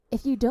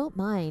if you don't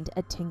mind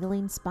a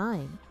tingling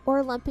spine or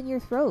a lump in your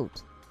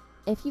throat,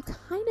 if you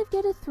kind of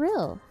get a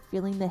thrill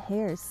feeling the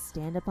hairs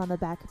stand up on the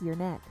back of your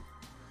neck,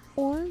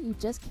 or you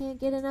just can't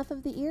get enough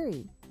of the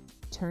eerie,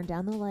 turn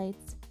down the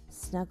lights,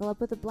 snuggle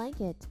up with a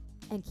blanket,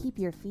 and keep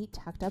your feet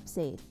tucked up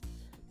safe,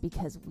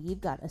 because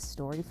we've got a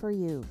story for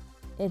you.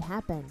 It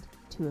happened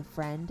to a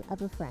friend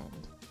of a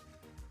friend.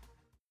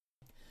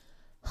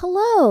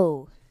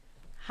 Hello.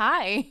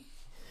 Hi.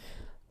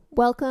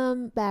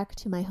 Welcome back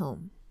to my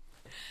home.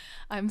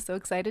 I'm so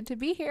excited to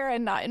be here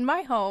and not in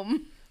my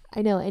home.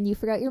 I know, and you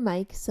forgot your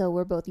mic, so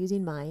we're both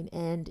using mine,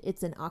 and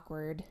it's an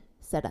awkward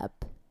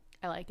setup.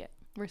 I like it.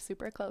 We're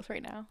super close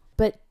right now.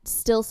 But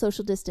still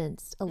social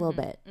distanced a little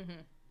bit.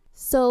 Mm-hmm.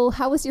 So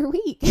how was your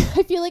week?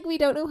 I feel like we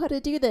don't know how to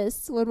do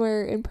this when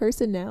we're in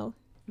person now.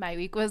 My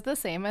week was the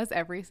same as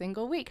every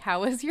single week.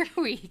 How was your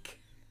week?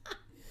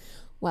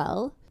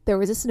 Well, there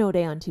was a snow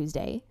day on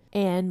Tuesday,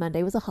 and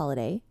Monday was a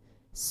holiday.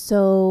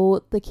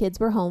 So the kids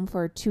were home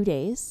for 2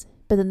 days.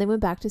 But then they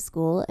went back to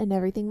school and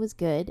everything was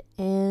good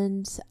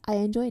and I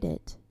enjoyed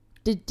it.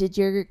 Did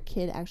your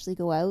kid actually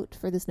go out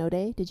for the snow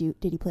day? Did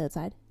he play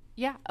outside?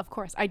 Yeah, of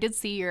course. I did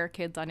see your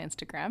kids on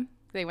Instagram.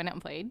 They went out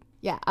and played.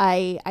 Yeah,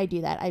 I do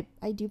that.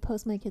 I do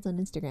post my kids on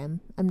Instagram.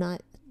 I'm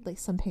not like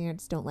some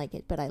parents don't like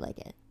it, but I like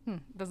it.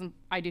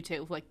 I do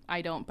too. Like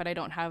I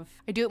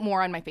do it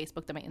more on my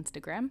Facebook than my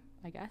Instagram,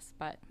 I guess.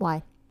 But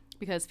why?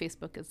 Because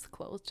Facebook is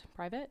closed,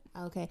 private.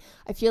 Okay.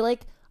 I feel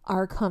like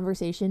our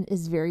conversation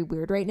is very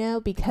weird right now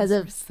because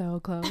we're so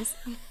close.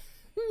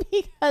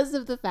 Because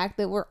of the fact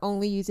that we're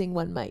only using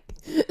one mic.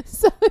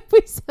 So if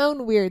we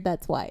sound weird,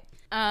 that's why.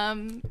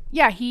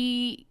 Yeah,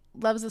 he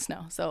loves the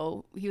snow.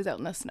 So he was out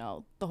in the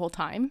snow the whole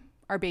time.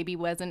 Our baby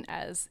wasn't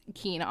as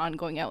keen on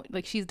going out.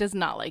 Like she does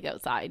not like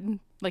outside,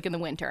 like in the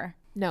winter.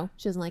 No,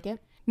 she doesn't like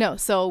it? No,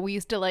 so we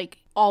used to I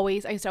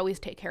used to always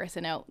take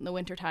Harrison out in the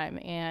wintertime,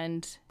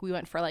 and we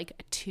went for like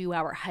a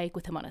 2-hour hike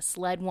with him on a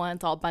sled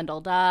once, all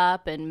bundled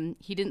up, and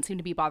he didn't seem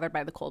to be bothered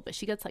by the cold, but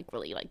she gets like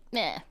really like,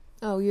 meh.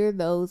 Oh, you're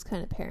those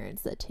kind of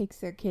parents that takes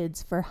their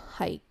kids for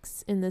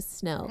hikes in the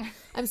snow.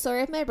 I'm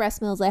sorry if my breast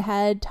smells. I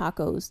had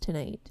tacos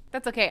tonight.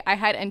 That's okay. I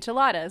had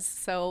enchiladas,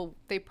 so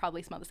they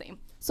probably smell the same.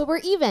 So we're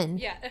even.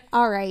 Yeah.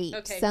 All right.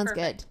 Okay, sounds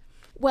perfect. Good.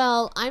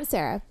 Well, I'm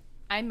Sarah.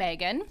 I'm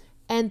Megan.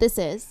 And this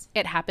is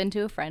It Happened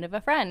to a Friend of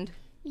a Friend.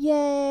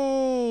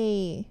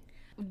 Yay.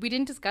 We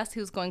didn't discuss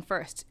who's going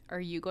first. Are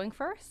you going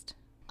first?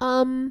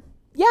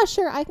 Yeah,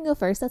 sure. I can go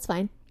first. That's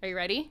fine. Are you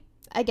ready?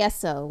 I guess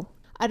so.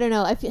 I don't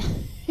know. I feel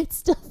it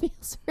still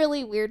feels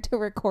really weird to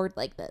record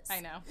like this.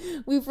 I know.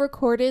 We've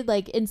recorded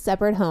like in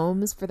separate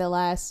homes for the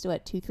last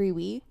 2-3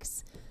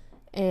 weeks.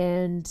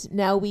 And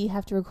now we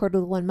have to record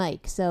with one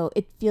mic. So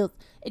it's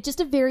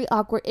just a very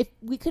awkward. If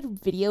we could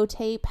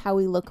videotape how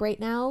we look right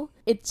now,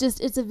 it's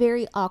a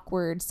very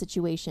awkward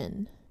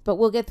situation. But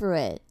we'll get through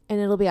it and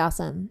it'll be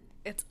awesome.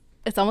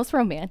 It's almost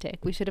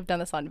romantic. We should have done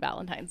this on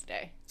Valentine's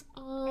Day.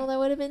 Oh, that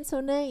would have been so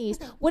nice.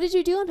 What did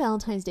you do on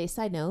Valentine's Day?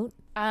 Side note.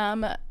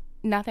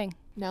 Nothing.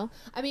 No?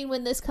 I mean,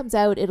 when this comes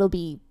out, it'll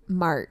be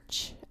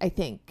March, I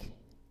think.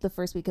 The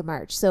first week of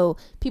March. So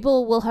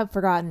people will have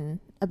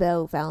forgotten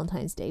about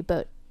Valentine's Day,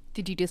 but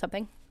did you do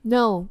something?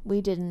 No,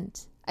 we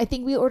didn't. I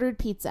think we ordered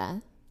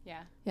pizza.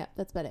 Yeah. Yeah,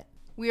 that's about it.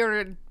 We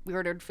ordered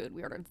food.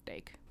 We ordered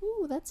steak.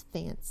 Ooh, that's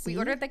fancy. We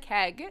ordered the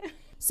keg.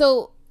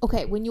 So,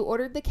 okay, when you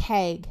ordered the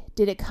keg,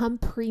 did it come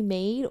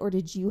pre-made or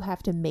did you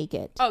have to make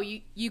it? Oh,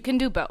 you can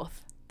do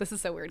both. This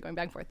is so weird going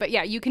back and forth. But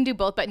yeah, you can do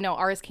both. But no,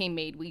 ours came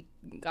made. We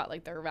got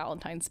like their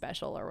Valentine's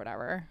special or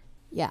whatever.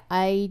 Yeah,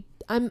 I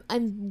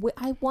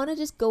want to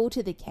just go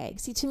to the keg.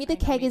 See, to me, the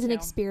keg is an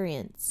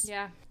experience.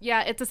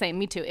 Yeah, it's the same.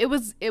 Me too. It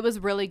was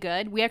really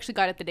good. We actually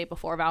got it the day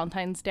before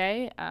Valentine's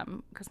Day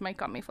because Mike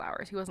got me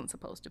flowers. He wasn't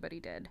supposed to, but he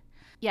did.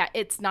 Yeah,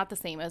 it's not the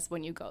same as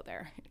when you go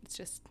there. It's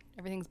just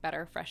everything's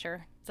better,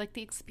 fresher. It's like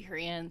the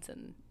experience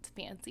and it's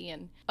fancy.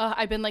 And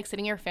I've been like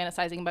sitting here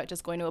fantasizing about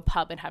just going to a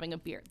pub and having a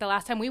beer. The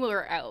last time we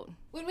were out.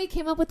 When we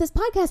came up with this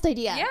podcast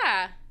idea.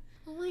 Yeah.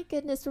 Oh my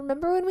goodness.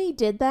 Remember when we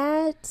did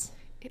that?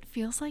 It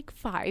feels like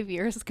 5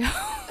 years ago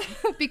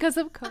because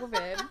of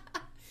COVID.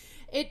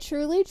 It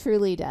truly,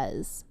 truly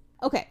does.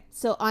 Okay,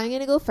 so I'm going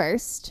to go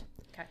first.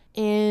 Okay.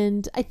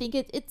 And I think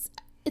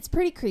it's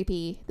pretty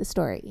creepy, the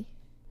story.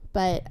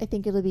 But I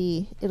think it'll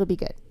be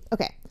good.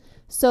 Okay.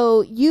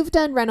 So you've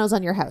done renos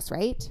on your house,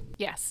 right?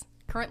 Yes,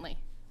 currently.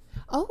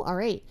 Oh, all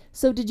right.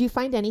 So did you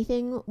find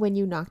anything when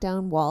you knocked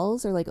down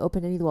walls or like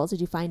opened any of the walls?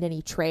 Did you find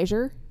any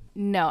treasure?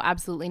 No,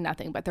 absolutely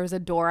nothing. But there's a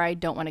door I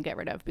don't want to get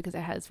rid of because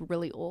it has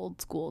really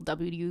old school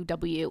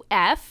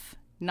WWF,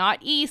 not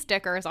E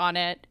stickers on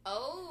it.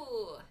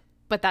 Oh.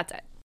 But that's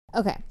it.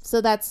 Okay. So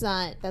that's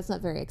not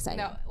very exciting.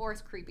 No, or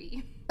it's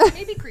creepy.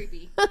 Maybe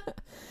creepy.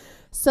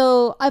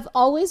 So I've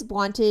always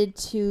wanted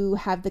to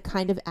have the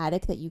kind of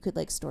attic that you could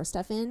like store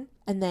stuff in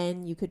and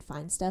then you could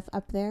find stuff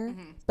up there.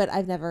 Mm-hmm. But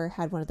I've never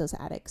had one of those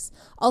attics.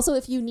 Also,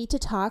 if you need to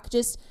talk,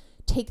 just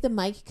take the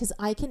mic because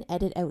I can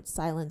edit out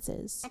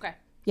silences. Okay.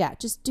 Yeah,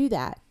 just do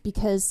that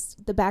because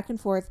the back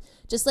and forth,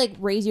 just like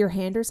raise your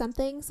hand or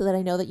something so that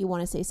I know that you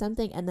want to say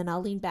something and then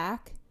I'll lean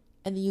back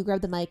and then you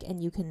grab the mic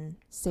and you can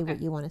say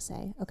what you want to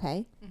say.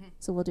 Okay. Mm-hmm.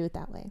 So we'll do it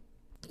that way.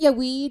 Yeah,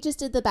 we just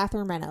did the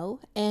bathroom reno,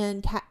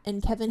 and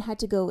Kevin had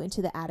to go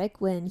into the attic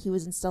when he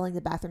was installing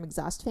the bathroom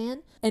exhaust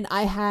fan. And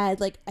I had,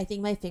 like, I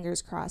think my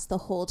fingers crossed the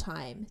whole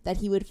time that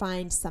he would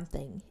find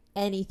something,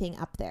 anything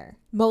up there.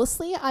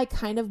 Mostly, I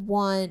kind of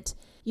want,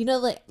 you know,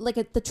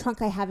 like the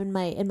trunk I have in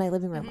my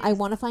living room. I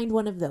want to find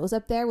one of those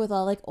up there with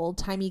all, like,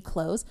 old-timey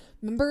clothes.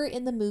 Remember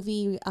in the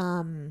movie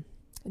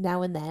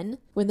Now and Then,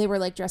 when they were,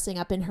 like, dressing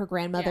up in her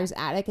grandmother's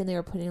attic and they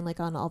were putting,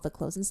 like, on all the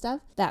clothes and stuff?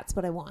 That's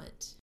what I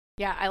want.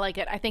 Yeah, I like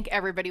it. I think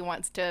everybody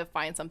wants to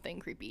find something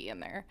creepy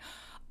in there.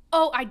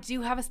 Oh, I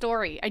do have a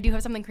story. I do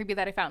have something creepy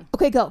that I found.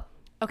 Okay, go.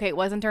 Okay, it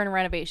wasn't during a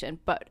renovation,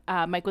 but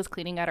Mike was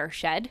cleaning out our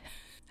shed.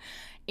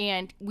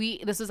 And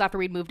this was after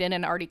we'd moved in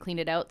and already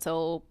cleaned it out,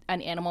 so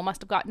an animal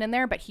must have gotten in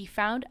there, but he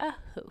found a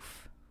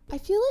hoof. I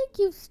feel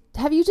like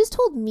have you just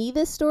told me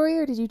this story,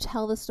 or did you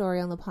tell the story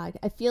on the podcast?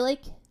 I feel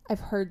like I've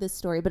heard this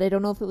story, but I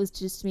don't know if it was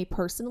just me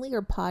personally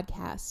or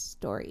podcast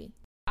story.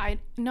 I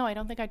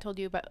don't think I told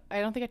you, but I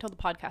don't think I told the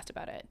podcast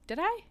about it. Did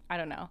I? I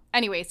don't know.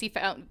 Anyways, he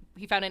found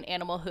an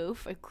animal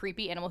hoof, a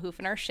creepy animal hoof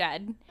in our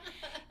shed.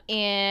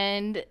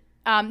 And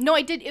no,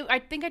 I did. I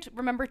think I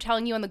remember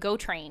telling you on the Go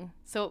Train,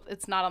 so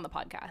it's not on the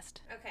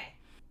podcast. Okay.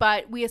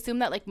 But we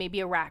assumed that, like, maybe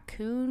a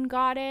raccoon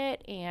got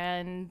it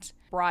and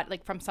brought,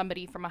 like, from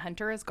a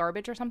hunter as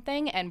garbage or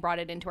something, and brought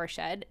it into our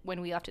shed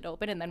when we left it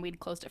open, and then we'd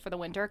closed it for the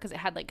winter because it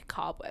had, like,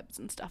 cobwebs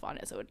and stuff on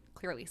it, so it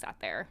clearly sat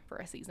there for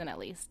a season at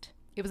least.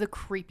 It was the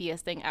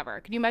creepiest thing ever.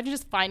 Can you imagine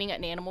just finding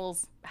an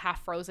animal's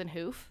half frozen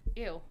hoof?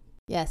 Ew.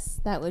 Yes,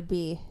 that would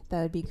be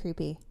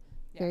creepy.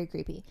 Yeah. Very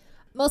creepy.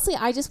 Mostly,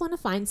 I just want to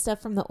find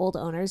stuff from the old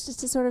owners just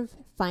to sort of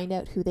find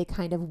out who they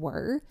kind of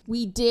were.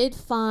 We did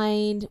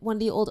find one of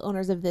the old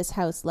owners of this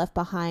house left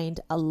behind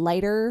a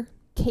lighter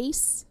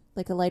case,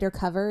 like a lighter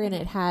cover, and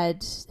it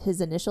had his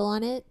initial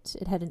on it.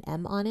 It had an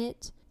M on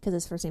it because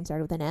his first name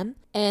started with an M.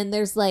 And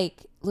there's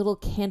like little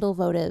candle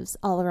votives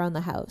all around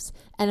the house.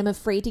 And I'm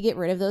afraid to get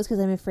rid of those because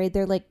I'm afraid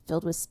they're like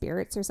filled with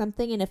spirits or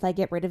something. And if I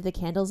get rid of the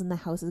candles, then the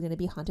house is going to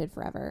be haunted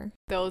forever.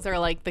 Those are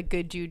like the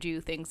good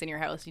juju things in your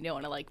house. You don't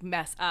want to like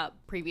mess up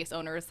previous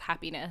owners'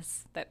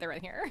 happiness that they're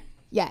in here.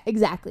 Yeah,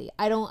 exactly.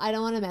 I don't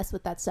want to mess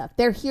with that stuff.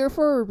 They're here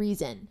for a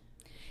reason.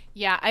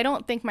 Yeah, I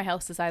don't think my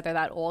house is either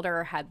that old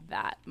or had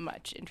that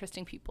much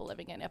interesting people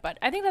living in it. But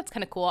I think that's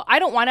kind of cool. I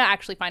don't want to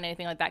actually find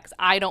anything like that because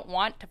I don't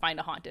want to find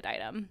a haunted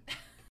item.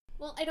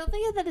 Well, I don't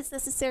think that it's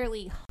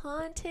necessarily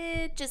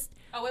haunted. Just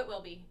it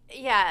will be.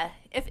 Yeah,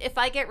 if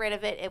I get rid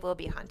of it, it will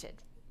be haunted.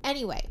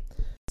 Anyway,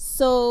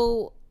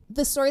 so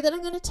the story that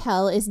I'm going to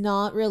tell is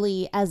not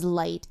really as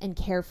light and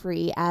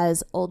carefree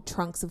as old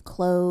trunks of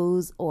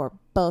clothes or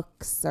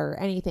books or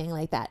anything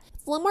like that.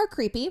 It's a little more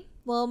creepy,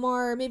 a little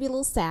more, maybe a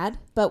little sad,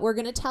 but we're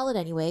going to tell it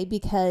anyway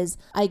because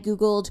I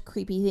Googled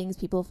creepy things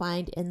people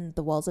find in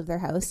the walls of their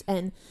house,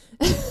 and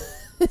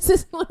this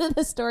is one of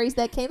the stories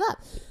that came up.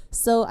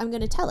 So I'm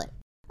going to tell it.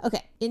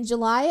 Okay. In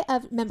July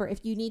remember,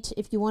 if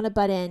you want to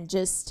butt in,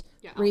 just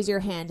raise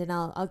your hand and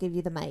I'll give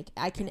you the mic.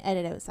 I can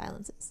edit out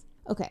silences.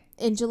 Okay.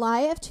 In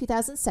July of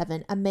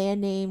 2007, a man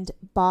named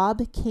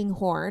Bob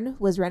Kinghorn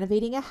was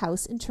renovating a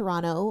house in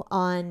Toronto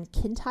on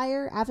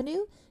Kintyre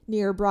Avenue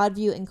near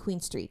Broadview and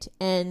Queen Street.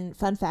 And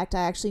fun fact,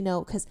 I actually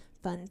know, because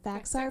fun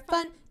facts are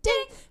fun.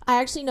 Ding!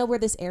 I actually know where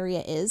this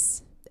area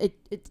is. It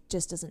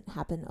just doesn't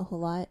happen a whole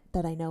lot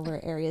that I know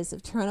where areas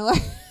of Toronto are.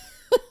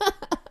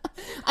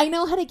 I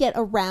know how to get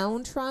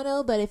around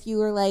Toronto, but if you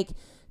were like,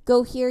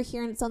 go here,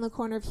 and it's on the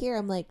corner of here,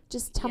 I'm like,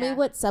 just tell me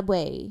what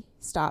subway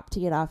stop to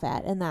get off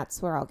at, and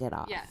that's where I'll get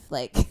off. Yeah.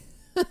 Like,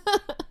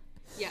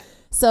 yeah.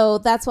 So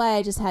that's why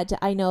I just had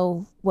to, I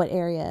know what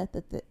area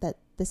that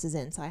this is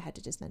in, so I had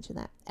to just mention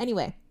that.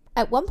 Anyway,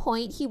 at one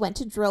point, he went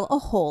to drill a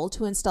hole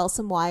to install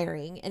some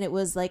wiring, and it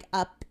was like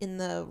up in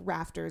the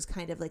rafters,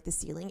 kind of like the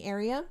ceiling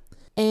area.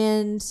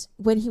 And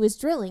when he was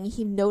drilling,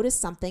 he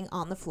noticed something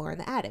on the floor in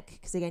the attic.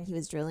 Because again, he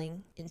was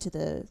drilling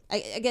into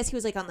I guess he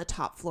was like on the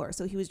top floor.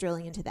 So he was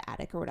drilling into the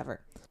attic or whatever.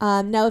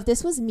 Now, if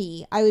this was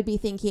me, I would be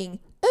thinking,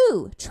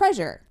 ooh,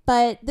 treasure.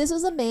 But this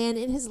was a man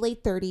in his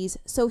late 30s.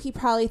 So he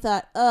probably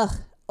thought, ugh,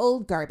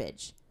 old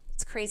garbage.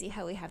 It's crazy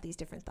how we have these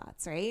different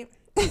thoughts, right?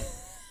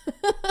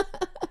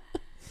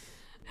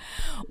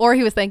 Or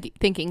he was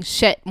thinking,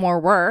 shit, more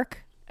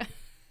work.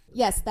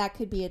 Yes, that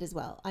could be it as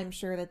well. I'm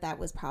sure that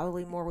was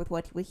probably more with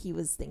what he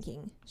was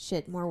thinking.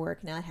 Shit, more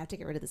work. Now I have to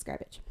get rid of this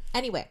garbage.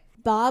 Anyway,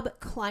 Bob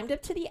climbed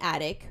up to the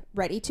attic,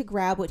 ready to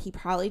grab what he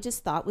probably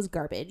just thought was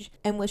garbage,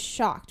 and was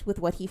shocked with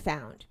what he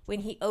found. When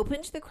he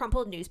opened the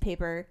crumpled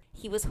newspaper,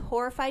 he was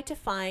horrified to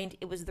find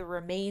it was the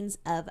remains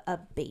of a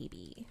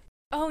baby.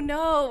 Oh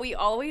no, we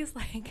always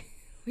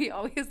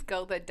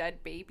go the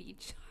dead baby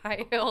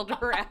child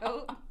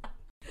route.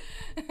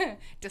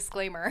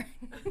 Disclaimer.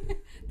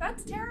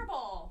 That's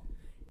terrible.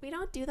 We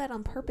don't do that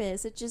on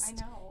purpose. It just...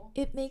 I know.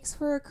 it makes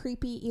for a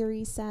creepy,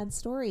 eerie, sad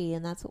story,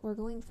 and that's what we're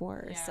going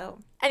for. Yeah. So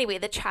anyway,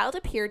 the child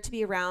appeared to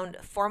be around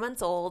 4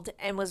 months old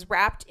and was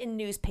wrapped in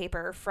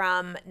newspaper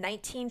from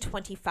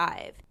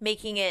 1925,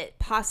 making it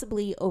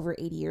Possibly over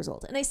 80 years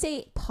old. And I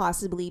say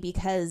possibly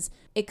because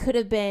it could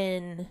have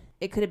been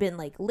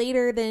like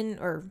later than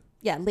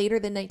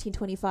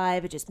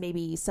 1925. It just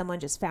maybe someone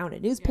just found a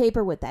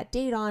newspaper with that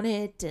date on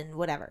it and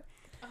whatever.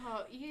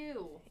 Oh,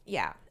 ew.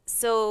 yeah.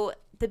 So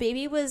the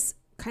baby was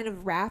kind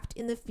of wrapped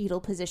in the fetal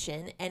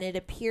position, and it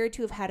appeared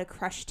to have had a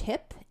crushed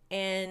hip.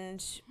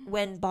 And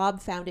when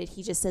Bob found it,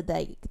 he just said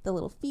that the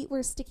little feet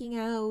were sticking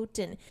out,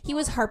 and he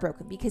was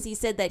heartbroken because he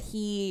said that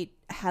he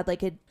had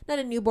like not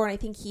a newborn. I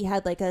think he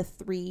had like a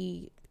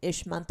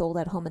 3-ish month old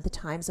at home at the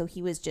time. So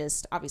he was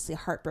just obviously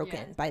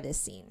heartbroken by this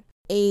scene.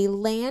 A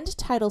land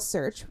title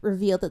search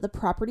revealed that the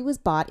property was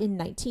bought in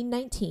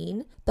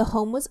 1919. The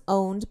home was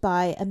owned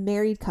by a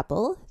married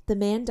couple. The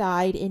man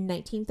died in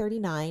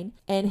 1939,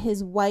 and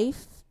his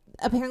wife,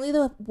 apparently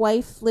the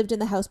wife lived in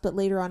the house, but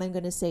later on I'm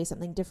going to say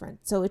something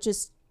different. So it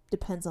just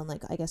depends on,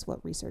 like, I guess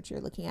what research you're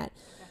looking at.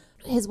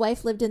 His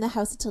wife lived in the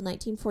house until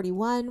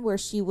 1941, where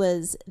she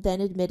was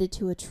then admitted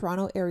to a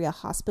Toronto area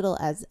hospital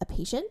as a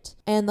patient.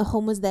 And the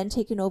home was then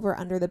taken over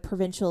under the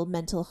Provincial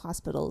Mental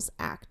Hospitals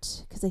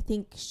Act. Because I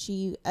think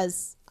she,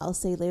 as I'll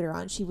say later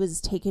on, she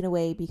was taken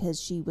away because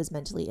she was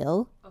mentally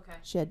ill. Okay.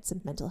 She had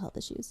some mental health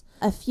issues.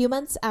 A few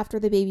months after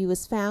the baby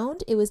was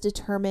found, it was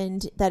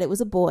determined that it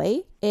was a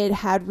boy. It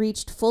had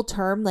reached full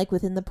term, like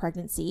within the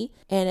pregnancy,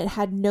 and it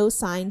had no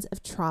signs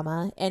of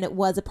trauma, and it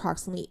was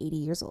approximately 80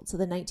 years old. So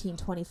the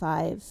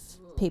 1925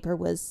 paper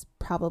was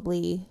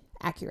probably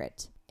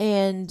accurate.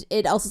 And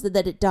it also said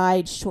that it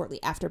died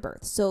shortly after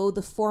birth. So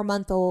the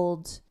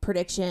 4-month-old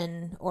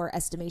prediction or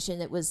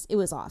estimation, it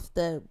was off.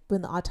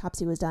 When the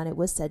autopsy was done, it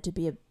was said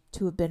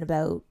to have been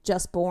about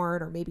just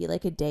born or maybe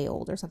like a day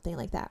old or something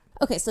like that.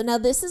 Okay, so now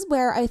this is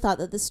where I thought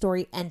that the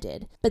story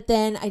ended. But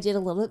then I did a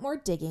little bit more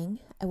digging.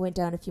 I went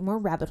down a few more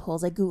rabbit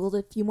holes. I Googled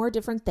a few more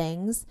different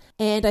things,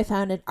 and I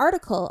found an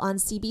article on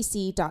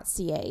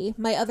cbc.ca.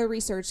 My other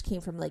research came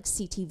from like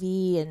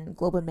CTV and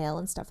Globe and Mail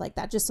and stuff like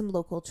that, just some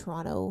local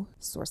Toronto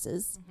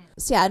sources.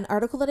 So yeah, an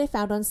article that I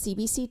found on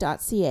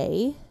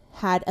cbc.ca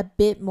had a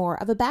bit more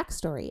of a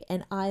backstory,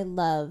 and I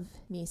love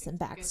me some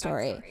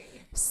backstory.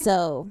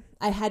 So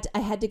I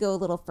had to go a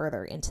little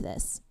further into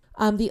this.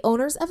 The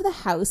owners of the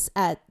house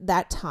at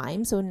that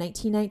time, so in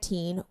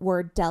 1919,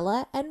 were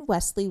Della and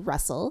Wesley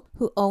Russell,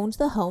 who owned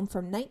the home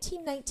from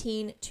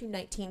 1919 to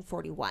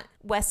 1941.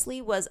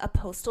 Wesley was a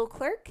postal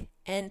clerk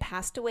and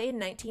passed away in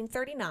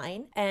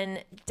 1939,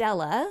 and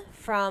Della,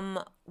 from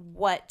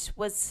what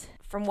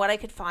I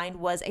could find,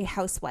 was a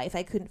housewife.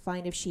 I couldn't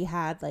find if she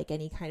had like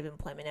any kind of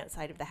employment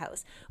outside of the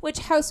house, which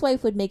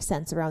housewife would make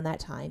sense around that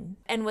time,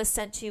 and was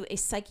sent to a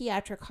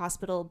psychiatric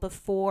hospital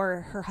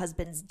before her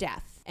husband's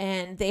death,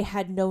 and they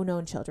had no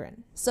known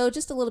children. So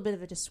just a little bit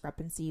of a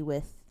discrepancy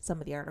with some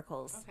of the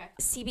articles. Okay.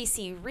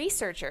 CBC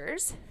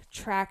researchers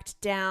tracked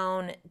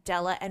down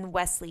Della and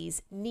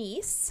Wesley's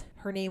niece.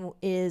 Her name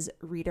is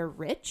Rita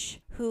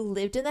Rich, who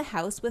lived in the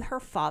house with her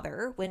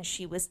father when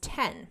she was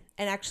 10.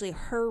 And actually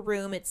her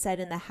room, it said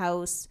in the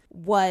house,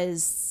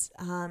 was,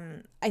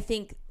 I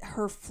think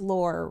her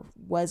floor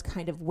was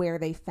kind of where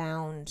they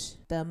found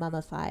the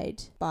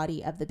mummified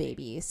body of the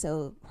baby.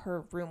 So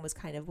her room was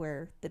kind of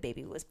where the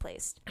baby was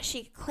placed.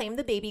 She claimed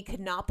the baby could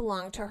not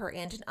belong to her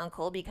aunt and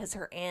uncle because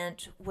her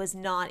aunt was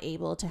not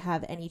able to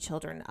have any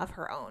children of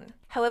her own.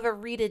 However,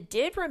 Rita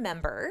did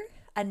remember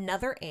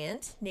another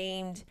aunt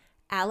named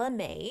Alla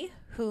May,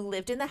 who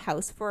lived in the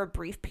house for a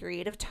brief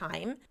period of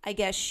time. I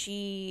guess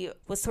she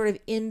was sort of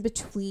in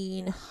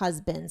between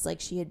husbands. Like,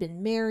 she had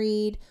been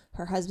married,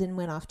 her husband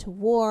went off to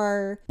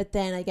war, but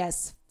then I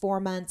guess 4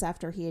 months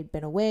after he had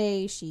been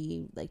away,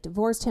 she like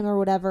divorced him or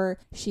whatever.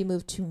 She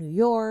moved to New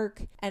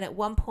York, and at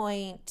one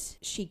point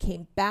she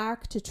came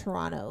back to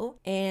Toronto,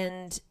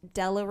 and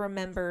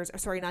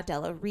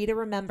Rita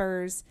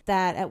remembers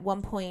that at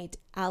one point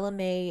Alla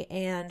May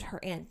and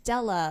her Aunt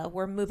Della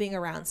were moving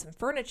around some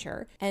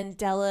furniture, and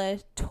Della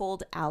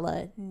told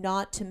Alla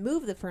not to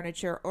move the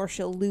furniture or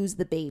she'll lose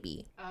the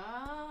baby.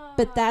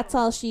 But that's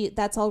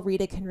all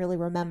Rita can really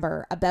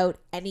remember about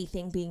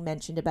anything being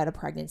mentioned about a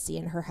pregnancy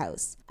in her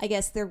house. I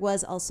guess there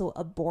was also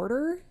a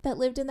boarder that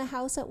lived in the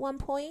house at one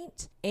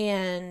point,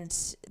 and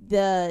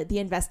the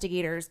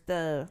investigators,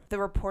 the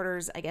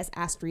reporters, I guess,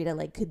 asked Rita,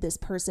 like, could this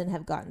person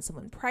have gotten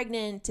someone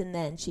pregnant and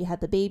then she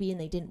had the baby and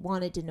they didn't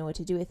want it, didn't know what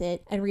to do with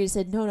it. And Rita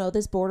said, no,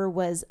 this boarder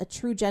was a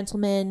true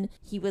gentleman.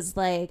 He was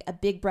like a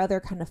big brother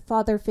kind of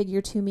father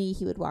figure to me.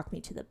 He would walk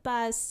me to the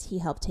bus. He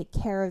helped take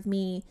care of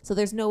me. So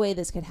there's no way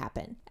this could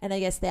happen. And I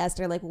guess they asked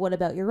her, like, what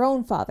about your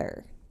own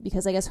father?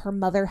 Because I guess her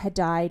mother had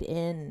died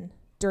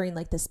during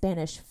like the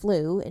Spanish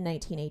flu in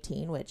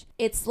 1918, which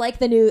it's like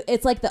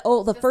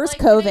the first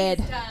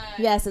COVID.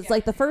 Yes, it's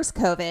like the first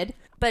COVID.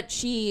 But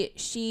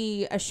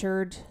she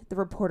assured the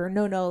reporter,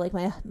 no, like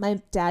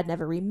my dad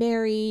never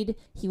remarried.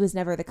 He was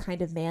never the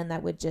kind of man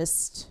that would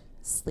just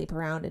sleep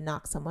around and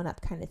knock someone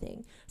up kind of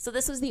thing. So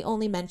this was the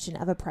only mention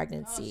of a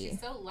pregnancy. Oh,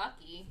 she's so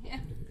lucky.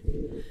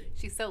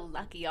 She's so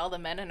lucky. All the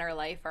men in her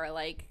life are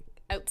like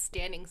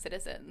outstanding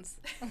citizens.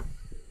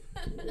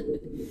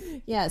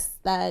 Yes,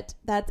 that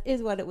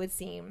is what it would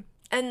seem.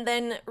 And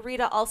then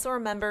Rita also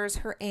remembers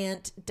her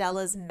aunt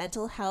Della's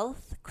mental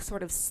health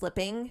sort of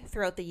slipping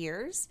throughout the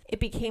years. It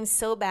became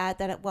so bad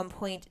that at one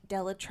point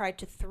Della tried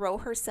to throw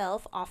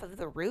herself off of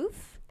the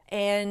roof.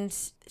 And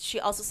she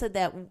also said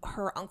that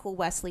her Uncle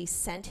Wesley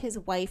sent his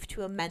wife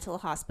to a mental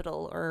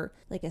hospital or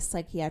like a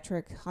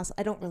psychiatric hospital.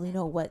 I don't really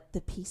know what the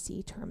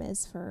PC term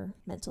is for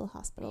mental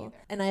hospital.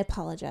 And I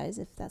apologize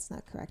if that's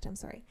not correct. I'm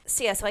sorry.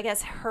 So I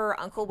guess her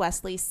Uncle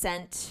Wesley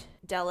sent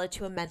Della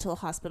to a mental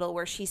hospital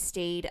where she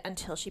stayed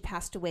until she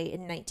passed away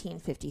in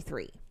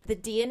 1953. The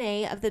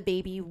DNA of the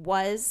baby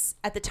was,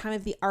 at the time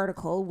of the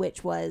article,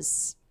 which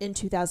was in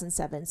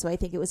 2007, so I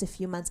think it was a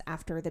few months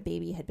after the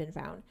baby had been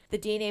found. The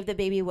DNA of the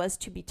baby was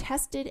to be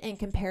tested and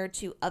compared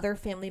to other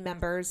family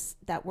members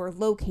that were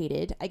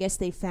located. I guess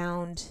they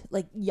found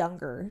like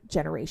younger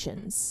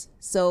generations.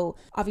 So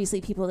obviously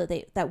people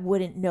that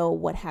wouldn't know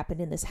what happened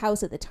in this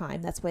house at the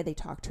time. That's why they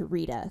talked to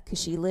Rita, because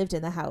she lived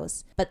in the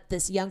house. But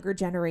this younger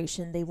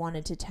generation, they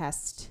wanted to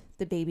test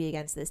the baby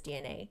against this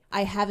DNA.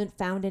 I haven't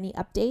found any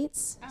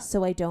updates,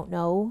 so I don't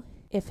know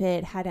if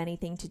it had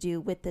anything to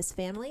do with this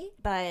family,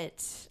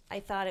 but I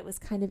thought it was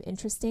kind of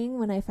interesting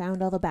when I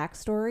found all the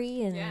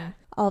backstory and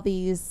all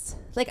these,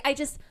 like,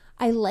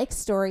 I like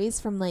stories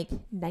from like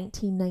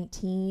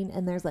 1919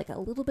 and there's like a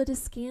little bit of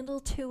scandal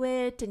to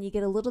it and you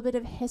get a little bit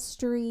of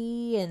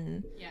history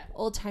and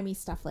old timey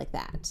stuff like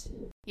that.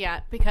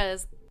 Yeah,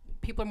 because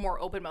people are more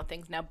open about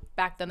things now.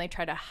 Back then they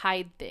try to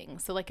hide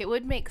things. So like it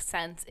would make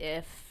sense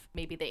if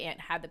maybe the aunt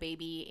had the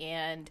baby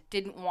and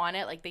didn't want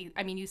it. Like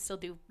you still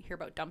do hear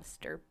about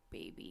dumpster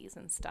babies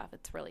and stuff.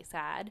 It's really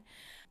sad.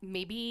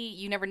 Maybe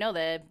you never know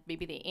that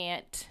maybe the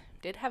aunt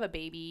did have a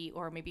baby,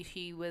 or maybe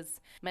she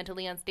was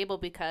mentally unstable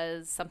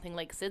because something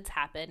like SIDS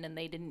happened and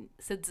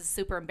SIDS is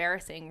super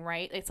embarrassing,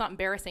 right? It's not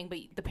embarrassing, but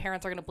the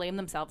parents are going to blame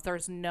themselves.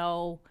 There's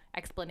no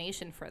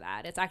explanation for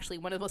that. It's actually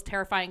one of the most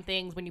terrifying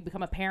things when you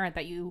become a parent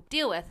that you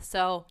deal with.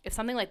 So if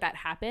something like that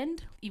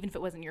happened, even if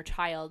it wasn't your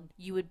child,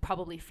 you would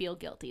probably feel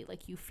guilty.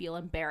 Like you feel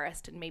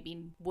embarrassed and maybe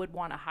would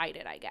want to hide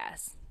it, I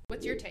guess.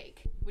 What's your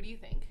take? What do you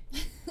think?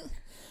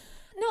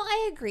 No,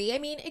 I agree. I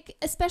mean,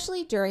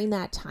 especially during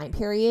that time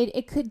period,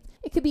 it could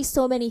be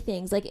so many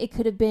things. Like it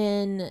could have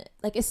been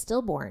like a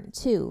stillborn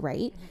too,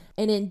 right?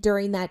 Mm-hmm. And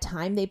during that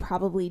time, they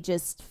probably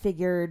just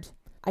figured,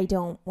 I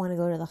don't want to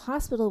go to the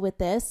hospital with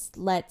this.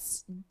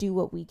 Let's do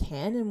what we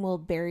can and we'll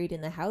bury it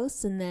in the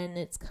house. And then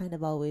it's kind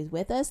of always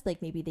with us.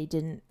 Like maybe they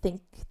didn't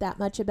think that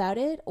much about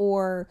it.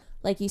 Or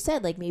like you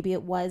said, like maybe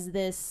it was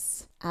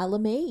this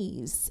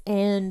Alamaze.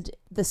 And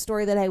the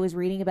story that I was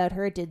reading about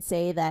her did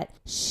say that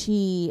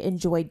she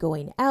enjoyed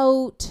going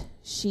out.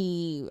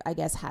 She, I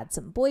guess, had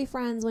some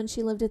boyfriends when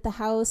she lived at the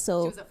house.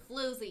 So she was a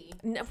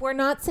floozy. We're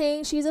not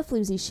saying she's a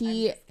floozy.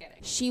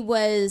 She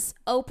was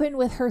open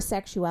with her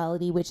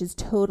sexuality, which is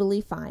totally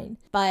fine.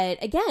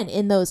 But again,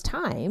 in those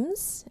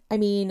times, I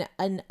mean,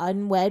 an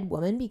unwed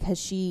woman, because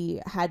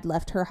she had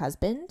left her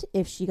husband,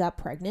 if she got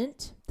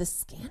pregnant, the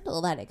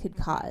scandal that it could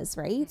cause,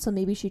 right? So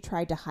maybe she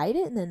tried to hide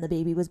it and then the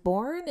baby was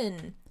born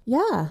and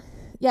yeah,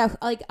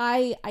 like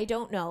I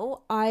don't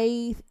know.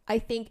 I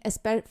think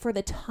especially for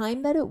the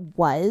time that it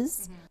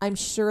was, I'm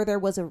sure there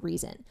was a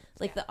reason.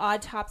 Like the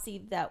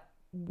autopsy that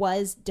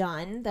was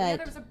done that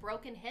there was a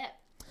broken hip.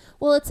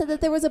 Well, it said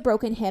that there was a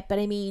broken hip, but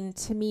I mean,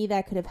 to me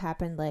that could have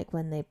happened like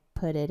when they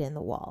put it in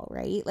the wall,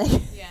 right?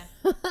 Like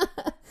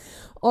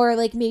or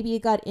like maybe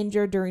it got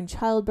injured during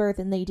childbirth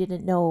and they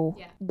didn't know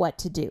what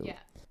to do. Yeah.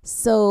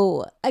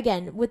 So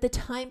again, with the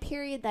time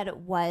period that it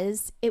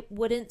was, it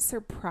wouldn't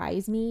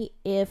surprise me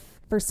if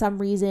for some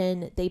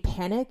reason they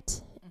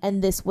panicked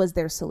and this was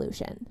their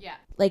solution. Yeah.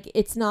 Like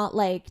it's not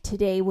like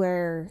today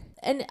where,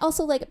 and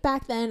also like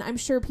back then, I'm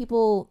sure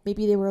people,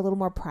 maybe they were a little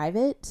more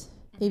private.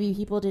 Maybe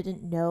people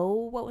didn't know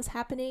what was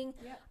happening.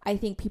 Yeah. I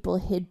think people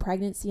hid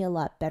pregnancy a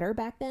lot better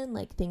back then.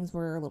 Like things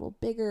were a little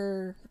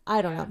bigger.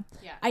 I don't know.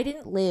 Yeah. I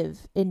didn't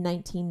live in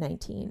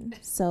 1919,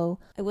 so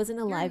I wasn't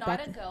alive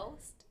back then. You're not a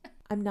ghost.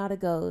 I'm not a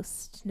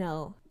ghost,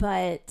 no.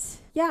 But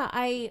yeah,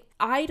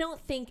 I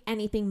don't think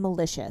anything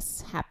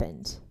malicious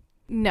happened.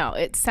 No,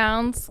 it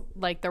sounds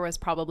like there was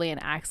probably an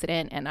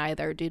accident and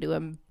either due to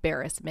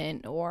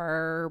embarrassment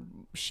or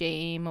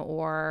shame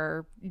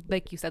or,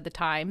 like you said, the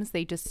times,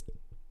 they just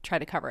try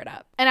to cover it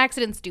up. And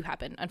accidents do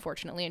happen,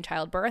 unfortunately, in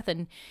childbirth.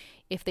 And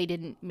if they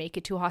didn't make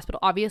it to a hospital,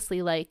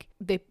 obviously, like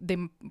they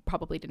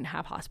probably didn't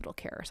have hospital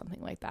care or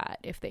something like that.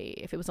 If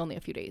it was only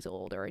a few days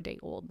old or a day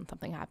old and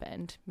something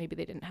happened, maybe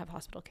they didn't have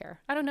hospital care.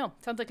 I don't know.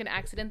 Sounds like an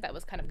accident that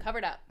was kind of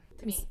covered up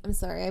to me. I'm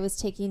sorry. I was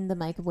taking the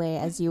mic away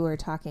as you were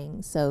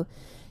talking. So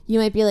you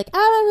might be like,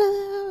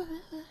 ah,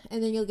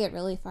 and then you'll get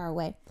really far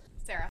away.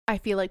 Sarah, I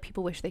feel like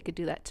people wish they could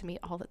do that to me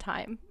all the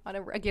time on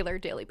a regular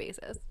daily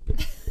basis.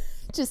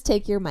 Just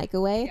take your mic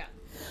away?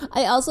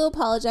 I also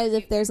apologize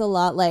if there's a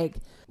lot like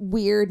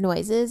weird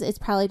noises. It's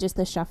probably just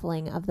the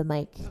shuffling of the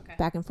mic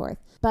back and forth.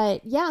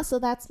 But yeah, so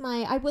that's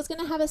I was going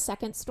to have a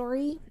second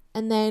story,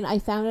 and then I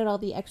found out all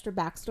the extra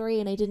backstory,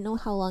 and I didn't know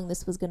how long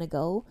this was going to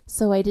go.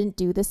 So I didn't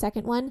do the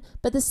second one.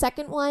 But the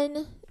second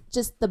one,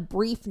 just the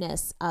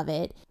briefness of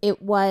it,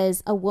 it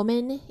was a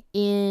woman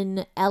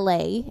in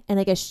LA, and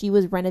I guess she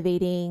was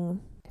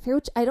renovating,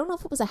 I don't know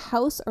if it was a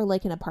house or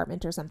like an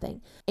apartment or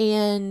something.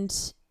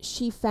 And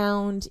she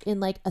found in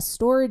like a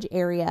storage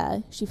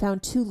area, she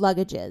found 2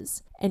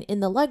 luggages. And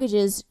in the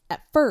luggages,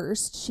 at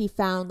first, she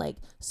found like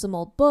some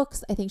old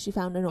books. I think she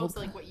found an old... So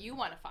like what you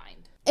want to find.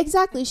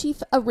 Exactly. She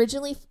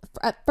originally,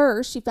 at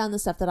first, she found the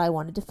stuff that I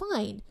wanted to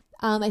find.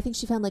 I think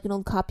she found like an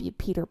old copy of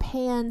Peter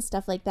Pan,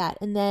 stuff like that.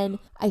 And then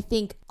I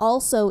think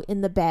also in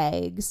the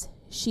bags,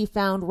 she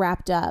found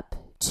wrapped up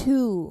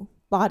 2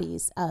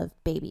 bodies of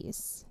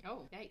babies.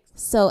 Oh, yikes.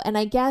 So, and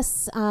I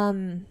guess,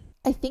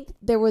 I think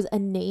there was a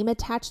name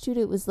attached to it.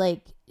 It was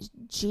like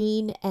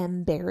Jean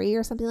M. Barry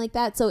or something like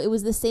that. So it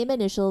was the same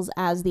initials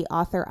as the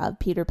author of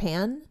Peter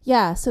Pan.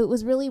 Yeah, so it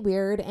was really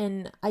weird.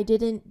 And I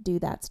didn't do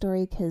that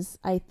story because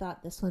I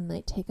thought this one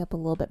might take up a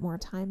little bit more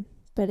time,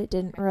 but it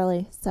didn't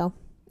really. So,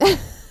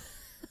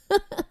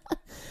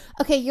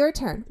 okay, your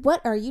turn.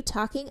 What are you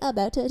talking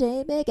about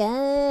today,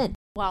 Megan?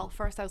 Well,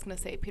 first I was going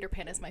to say Peter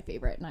Pan is my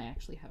favorite, and I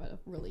actually have a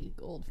really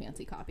old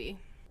fancy copy.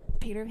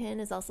 Peter Pan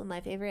is also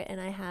my favorite,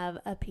 and I have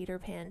a Peter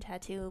Pan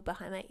tattoo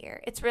behind my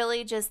ear. It's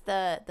really just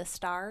the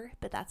star,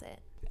 but that's it.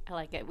 I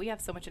like it. We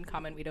have so much in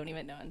common we don't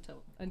even know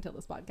until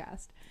this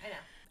podcast. I know.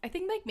 I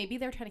think like maybe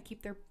they're trying to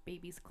keep their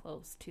babies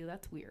close too.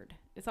 That's weird.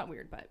 It's not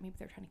weird, but maybe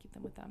they're trying to keep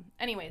them with them.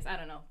 Anyways, I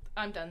don't know.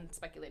 I'm done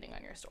speculating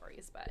on your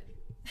stories, but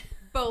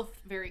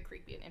both very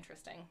creepy and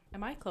interesting.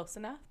 Am I close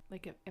enough?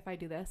 Like if I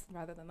do this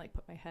rather than like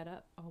put my head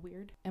up all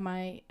weird? Am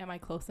I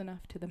close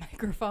enough to the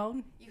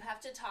microphone? You have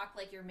to talk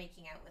like you're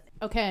making out with it.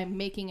 Okay, I'm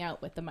making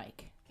out with the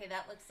mic. Okay,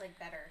 that looks like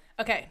better.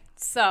 Okay,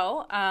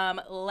 so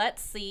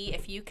let's see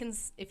if you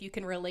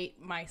can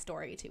relate my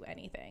story to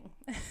anything.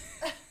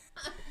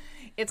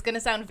 It's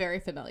gonna sound very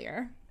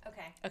familiar.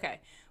 Okay.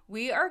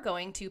 We are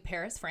going to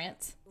Paris,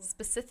 France,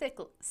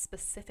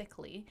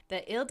 specifically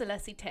the Ile de la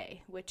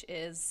Cité, which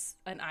is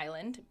an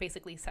island,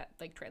 basically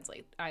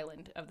translate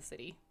island of the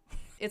city.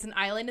 It's an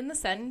island in the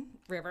Seine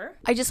River.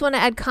 I just want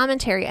to add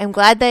commentary. I'm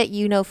glad that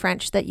you know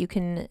French, that you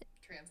can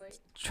translate.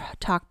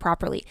 Talk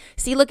properly.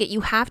 See, look,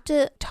 you have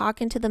to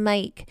talk into the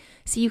mic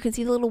so you can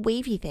see the little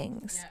wavy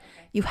things. Yeah,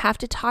 okay. You have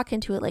to talk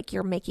into it like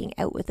you're making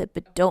out with it,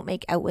 but don't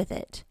make out with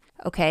it.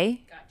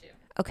 Okay? Got you.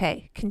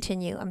 Okay,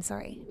 continue. I'm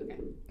sorry.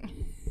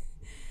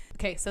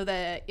 Okay, so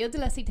the Ile de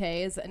la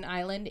Cité is an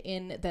island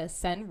in the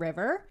Seine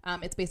River.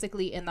 It's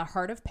basically in the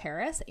heart of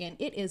Paris, and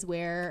it is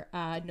where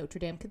Notre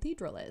Dame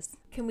Cathedral is.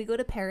 Can we go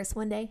to Paris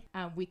one day?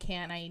 We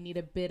can. I need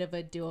a bit of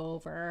a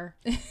do-over.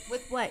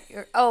 With what?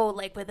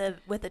 Like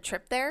with a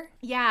trip there?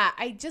 Yeah,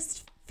 I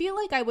just feel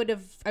like I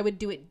would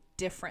do it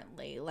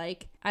differently.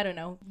 Like, I don't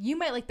know. You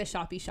might like the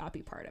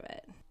shoppy part of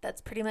it. That's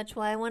pretty much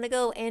why I want to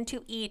go, and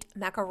to eat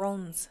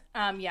macarons.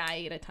 Yeah, I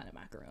eat a ton of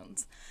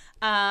macarons.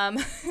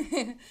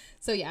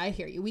 So yeah, I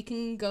hear you. We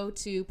can go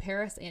to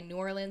Paris and New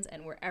Orleans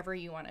and wherever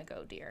you want to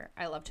go, dear.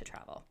 I love to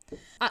travel.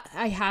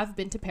 I have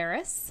been to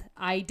Paris.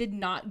 I did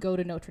not go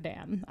to Notre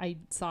Dame. I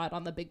saw it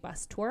on the Big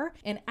Bus Tour.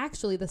 And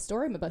actually, the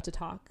story I'm about to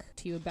talk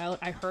to you about,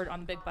 I heard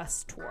on the Big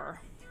Bus Tour.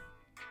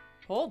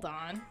 Hold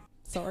on.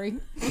 Sorry.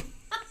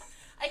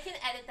 I can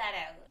edit that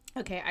out.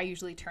 Okay, I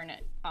usually turn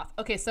it off.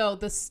 Okay, so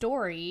the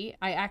story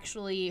I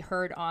actually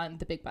heard on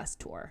the Big Bus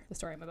Tour, the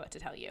story I'm about to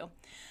tell you.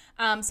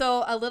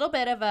 So a little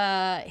bit of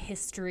a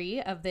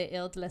history of the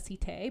Ile de la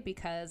Cité,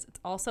 because it's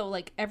also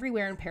like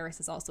everywhere in Paris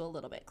is also a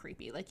little bit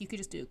creepy. Like you could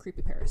just do a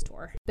creepy Paris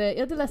tour. The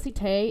Ile de la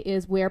Cité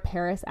is where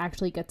Paris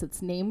actually gets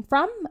its name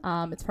from.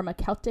 It's from a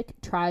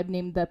Celtic tribe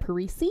named the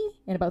Parisi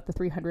in about the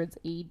 300s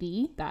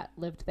AD that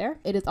lived there.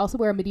 It is also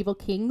where medieval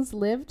kings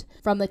lived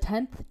from the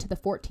 10th to the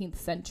 14th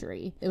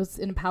century. It was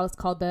in a palace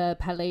called the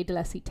Palais de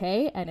la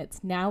Cité, and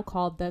it's now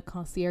called the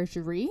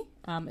Conciergerie.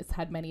 It's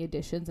had many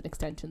additions and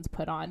extensions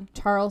put on.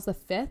 Charles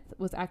V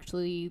was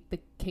actually the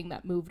king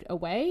that moved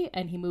away,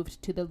 and he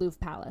moved to the Louvre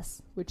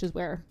Palace, which is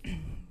where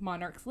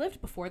monarchs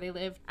lived before they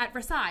lived at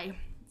Versailles.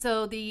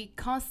 So the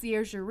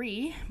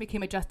Conciergerie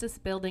became a justice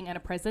building and a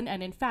prison,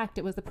 and in fact,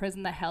 it was the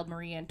prison that held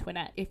Marie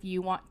Antoinette. If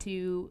you want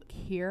to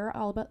hear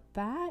all about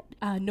that,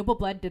 Noble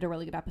Blood did a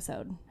really good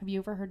episode. Have you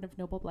ever heard of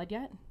Noble Blood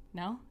yet?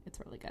 No? It's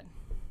really good.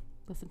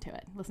 Listen to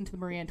it. Listen to the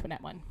Marie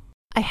Antoinette one.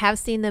 I have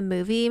seen the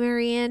movie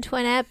Marie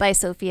Antoinette by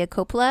Sofia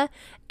Coppola,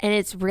 and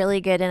it's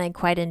really good, and I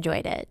quite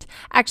enjoyed it.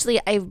 Actually,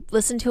 I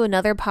listened to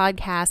another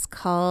podcast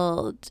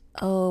called,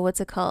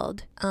 what's it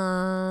called?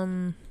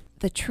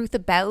 The Truth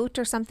About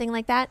or something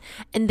like that,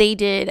 and they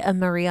did a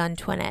Marie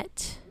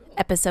Antoinette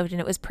episode, and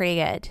it was pretty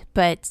good.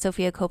 But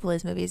Sofia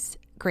Coppola's movie is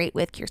great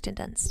with Kirsten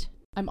Dunst.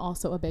 I'm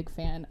also a big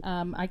fan.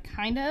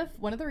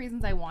 One of the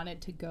reasons I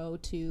wanted to go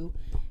to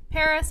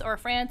Paris or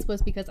France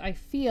was because I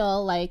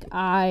feel like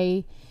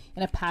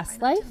in a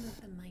past life. Turn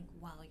up the mic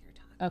while you're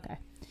talking. Okay.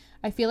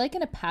 I feel like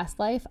in a past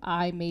life,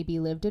 I maybe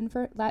lived in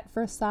that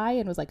Versailles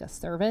and was like a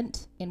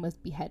servant and was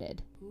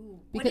beheaded.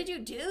 What did you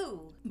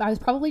do? I was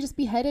probably just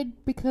beheaded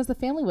because the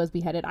family was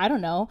beheaded. I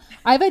don't know.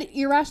 I have an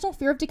irrational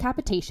fear of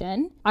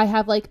decapitation. I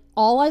have like,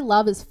 all I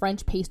love is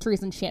French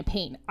pastries and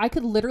champagne. I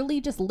could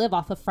literally just live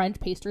off of French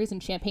pastries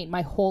and champagne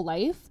my whole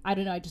life. I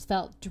don't know. I just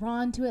felt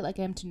drawn to it like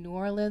I am to New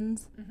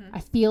Orleans. I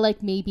feel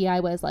like maybe I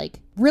was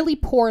like really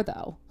poor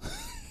though.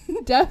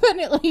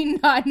 Definitely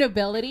not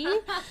nobility.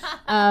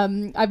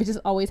 I've just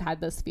always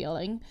had this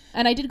feeling.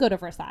 And I did go to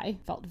Versailles.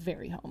 Felt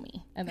very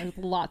homey. And there's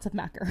lots of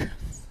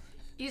macarons.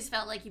 You just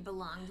felt like you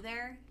belonged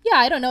there? Yeah,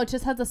 I don't know. It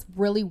just had this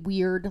really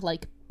weird,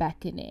 like,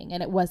 beckoning.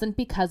 And it wasn't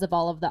because of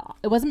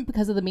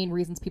the main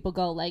reasons people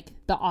go, like,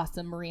 the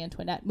awesome Marie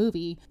Antoinette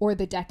movie or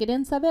the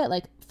decadence of it.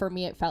 Like, for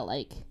me, it felt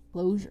like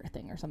closure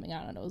thing or something.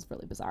 I don't know. It was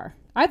really bizarre.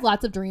 I have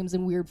lots of dreams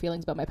and weird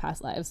feelings about my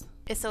past lives.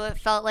 So it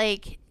felt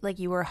like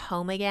you were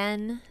home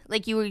again?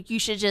 Like you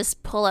should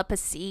just pull up a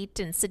seat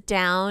and sit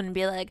down and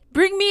be like,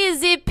 bring me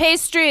the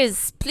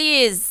pastries,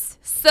 please.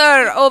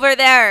 Sir, over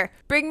there.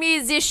 Bring me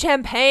the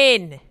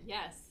champagne.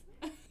 Yes.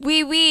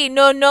 Oui,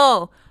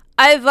 no.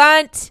 I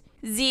want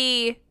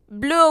the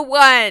blue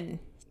one,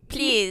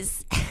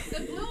 please.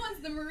 The blue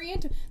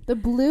one's the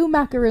blue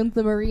macaroon's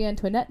the Marie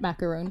Antoinette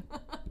macaroon.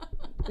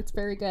 It's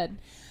very good.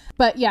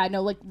 But yeah,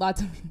 no, like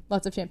lots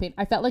of champagne.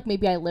 I felt like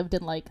maybe I lived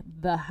in like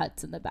the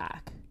huts in the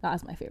back. That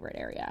was my favorite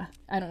area.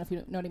 I don't know if you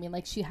know what I mean.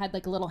 Like she had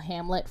like a little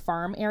hamlet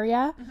farm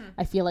area.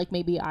 I feel like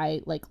maybe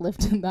I like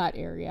lived in that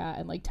area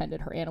and like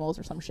tended her animals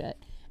or some shit.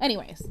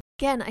 Anyways.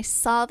 Again, I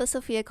saw the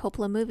Sofia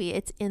Coppola movie.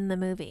 It's in the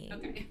movie.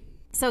 Okay.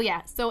 So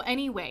yeah. So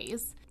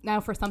anyways, now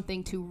for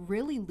something to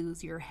really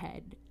lose your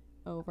head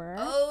over.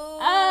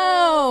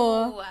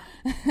 Oh.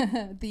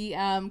 The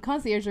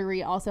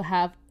conciergerie also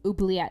have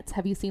oubliettes.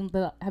 Have you seen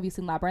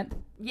Labyrinth?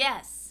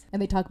 Yes.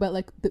 And they talk about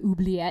like the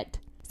oubliette.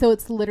 So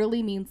it's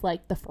literally means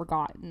like the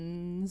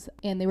forgottens,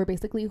 and they were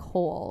basically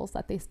holes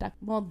that they stuck.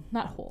 Well,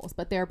 not holes,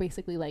 but they're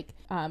basically like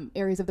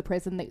areas of the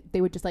prison they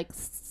would just like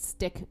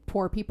stick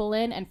poor people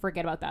in and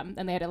forget about them,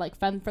 and they had to like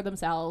fend for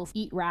themselves,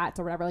 eat rats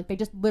or whatever. Like they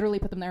just literally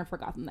put them there and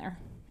forgot them there.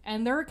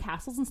 And there are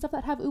castles and stuff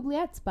that have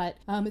oubliettes, but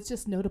it's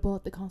just notable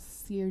at the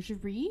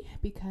conciergerie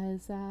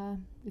because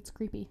it's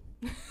creepy.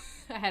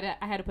 I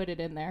had to put it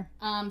in there.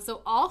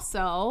 So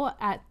also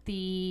at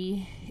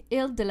the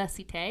Ile de la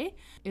Cité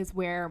is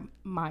where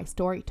my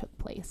story took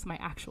place, my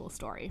actual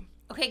story.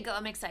 Okay, go.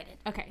 I'm excited.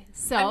 Okay,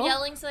 so I'm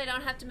yelling so I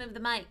don't have to move the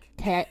mic.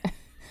 Okay,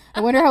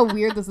 I wonder how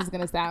weird this is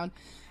gonna sound.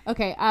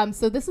 Okay,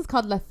 so this is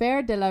called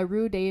L'Affaire de la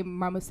Rue des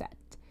Marmousets.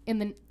 In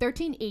the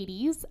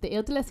 1380s, the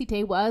Ile de la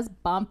Cité was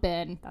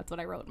bumping. That's what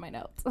I wrote in my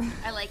notes.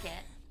 I like it.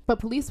 But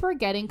police were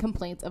getting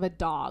complaints of a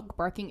dog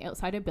barking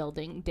outside a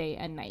building day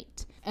and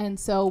night. And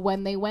so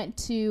when they went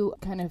to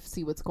kind of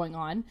see what's going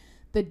on,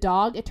 the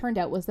dog, it turned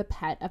out, was the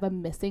pet of a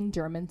missing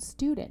German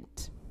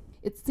student.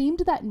 It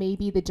seemed that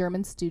maybe the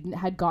German student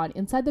had gone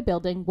inside the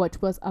building,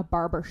 which was a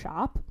barber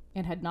shop,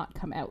 and had not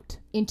come out.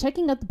 In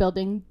checking out the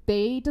building,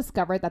 they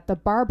discovered that the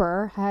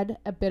barber had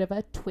a bit of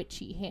a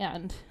twitchy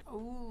hand.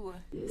 Ooh.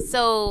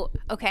 So,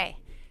 okay.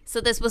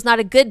 So this was not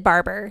a good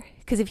barber,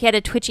 because if he had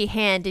a twitchy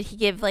hand, did he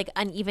give like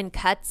uneven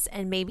cuts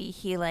and maybe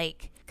he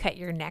like cut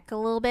your neck a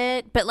little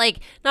bit? But like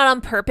not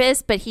on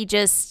purpose, but he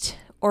just,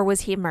 or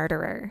was he a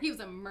murderer? He was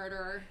a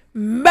murderer.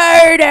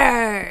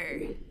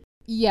 Murder!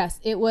 Yes,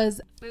 it was.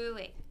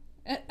 Wait.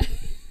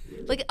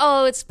 Like,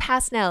 oh, it's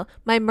past now.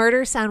 My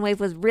murder sound wave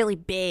was really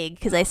big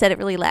because I said it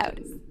really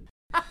loud.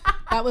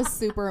 That was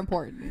super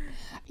important.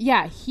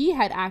 Yeah, he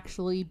had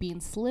actually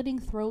been slitting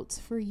throats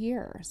for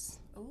years.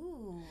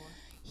 Ooh.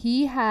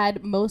 He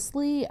had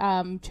mostly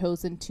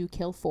chosen to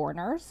kill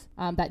foreigners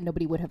that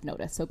nobody would have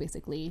noticed. So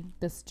basically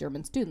this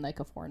German student,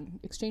 like a foreign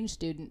exchange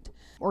student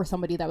or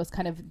somebody that was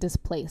kind of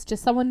displaced,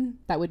 just someone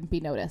that wouldn't be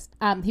noticed.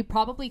 He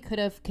probably could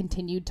have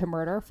continued to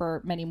murder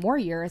for many more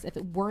years if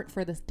it weren't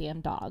for this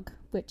damn dog,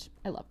 which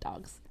I love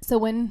dogs. So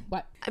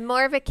what? I'm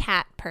more of a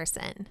cat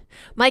person.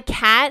 My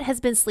cat has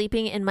been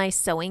sleeping in my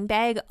sewing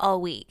bag all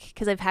week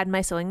because I've had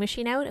my sewing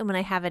machine out, and when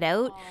I have it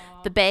out,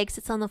 the bag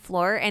sits on the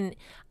floor, and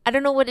I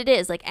don't know what it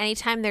is. Like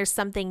anytime there's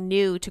something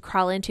new to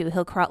crawl into,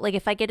 he'll crawl. Like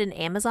if I get an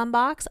Amazon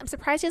box, I'm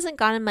surprised he hasn't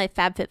gone in my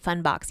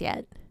FabFitFun box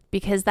yet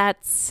because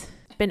that's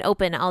been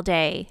open all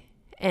day.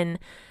 And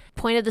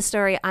point of the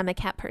story, I'm a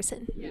cat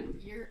person. Yeah,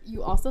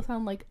 you also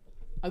sound like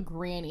a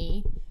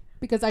granny.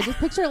 Because I just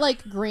picture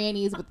like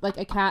grannies with like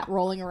a cat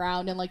rolling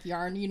around in like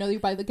yarn. You know, you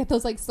get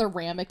those like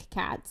ceramic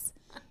cats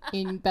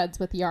in beds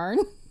with yarn.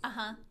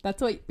 Uh-huh.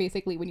 That's what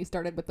basically when you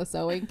started with the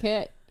sewing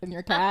kit and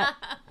your cat.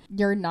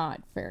 You're not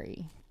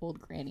very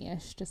old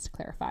granny-ish, just to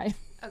clarify.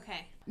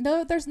 Okay.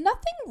 No, there's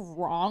nothing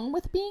wrong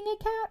with being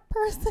a cat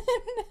person.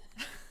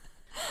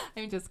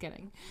 I'm just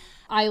kidding.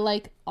 I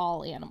like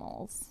all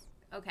animals.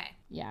 Okay.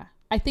 Yeah.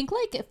 I think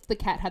like if the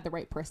cat had the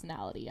right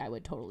personality, I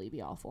would totally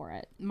be all for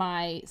it.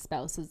 My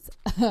spouse is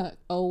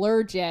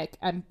allergic.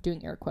 I'm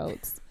doing air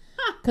quotes.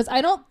 Because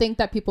I don't think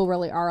that people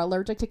really are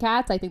allergic to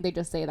cats. I think they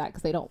just say that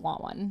because they don't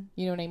want one.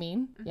 You know what I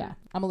mean? Mm-hmm. Yeah.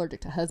 I'm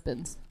allergic to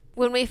husbands.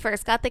 When we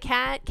first got the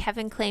cat,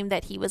 Kevin claimed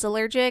that he was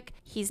allergic.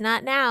 He's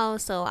not now,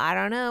 so I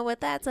don't know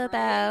what that's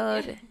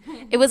about.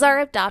 It was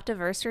our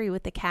adoptiversary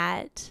with the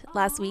cat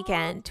last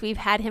weekend. We've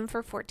had him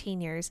for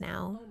 14 years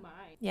now. Oh my.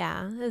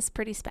 Yeah, it was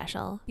pretty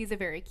special. He's a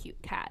very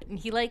cute cat. And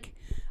he like,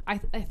 I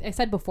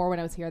said before when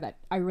I was here that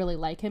I really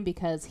like him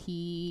because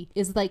he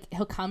is like,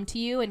 he'll come to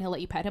you and he'll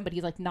let you pet him, but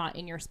he's like not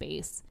in your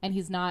space. And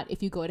he's not,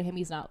 if you go to him,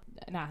 he's not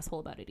an asshole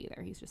about it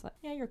either. He's just like,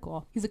 yeah, you're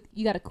cool.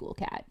 You got a cool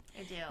cat.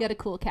 I do. You got a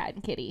cool cat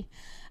and kitty.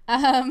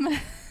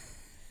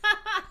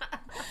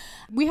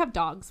 We have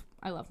dogs.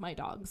 I love my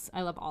dogs.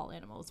 I love all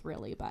animals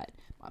really, but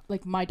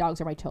like my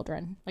dogs are my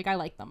children. Like I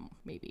like them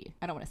maybe.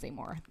 I don't want to say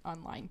more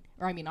online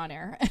or I mean on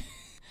air.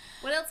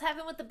 What else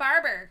happened with the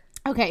barber?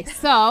 Okay,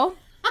 so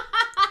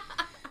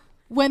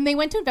when they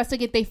went to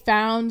investigate, they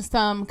found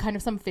some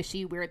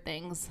fishy, weird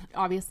things.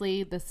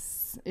 Obviously,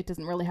 it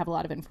doesn't really have a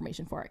lot of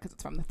information for it because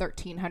it's from the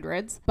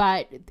 1300s.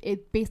 But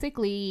it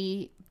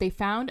basically, they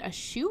found a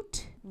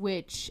chute,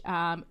 which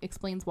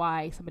explains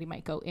why somebody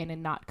might go in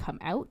and not come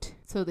out.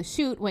 So the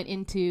chute went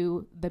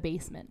into the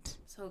basement.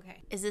 So,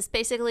 okay. Is this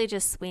basically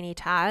just Sweeney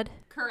Todd?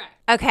 Correct.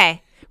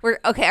 Okay.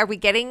 Are we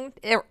getting,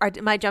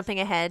 am I jumping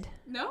ahead?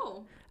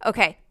 No.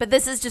 Okay, but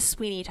this is just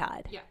Sweeney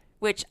Todd. Yeah.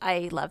 Which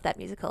I love that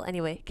musical.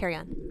 Anyway, carry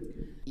on.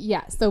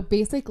 Yeah, so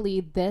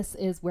basically this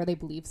is where they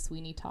believe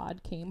Sweeney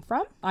Todd came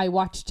from. I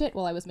watched it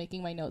while I was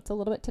making my notes a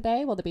little bit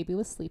today while the baby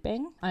was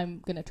sleeping. I'm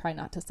going to try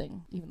not to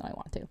sing, even though I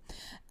want to.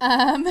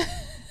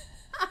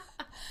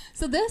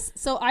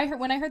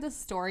 When I heard this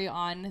story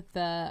on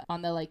the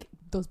like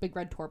those big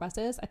red tour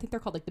buses, I think they're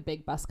called like the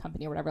big bus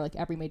company or whatever, like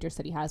every major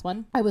city has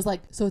one. I was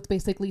like, so it's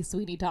basically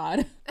Sweeney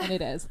Todd. And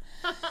it is.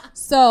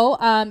 So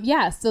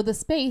so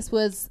this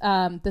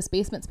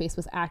basement space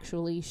was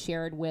actually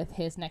shared with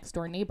his next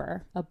door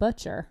neighbor, a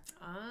butcher.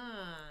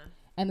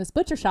 And this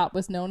butcher shop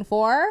was known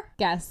for,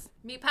 guess,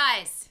 Meat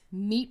pies.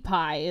 Meat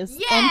pies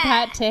Yeah! and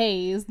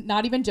pâtés.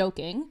 Not even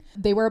joking.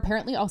 They were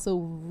apparently also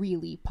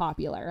really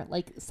popular.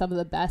 Like some of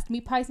the best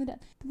meat pies in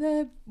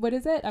what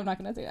is it? I'm not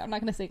gonna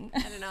sing.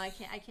 I don't know. I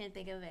can't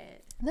think of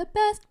it. The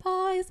best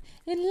pies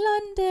in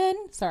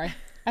London. Sorry,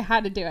 I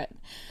had to do it.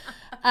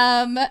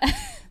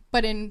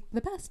 But in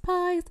the best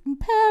pies in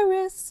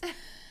Paris.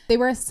 They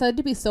were said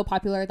to be so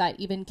popular that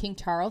even King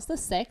Charles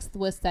VI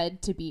was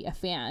said to be a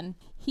fan.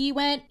 He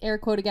went, air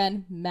quote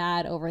again,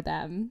 mad over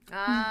them.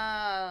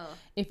 Oh.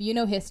 If you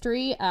know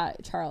history,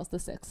 Charles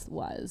VI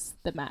was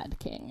the Mad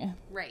King.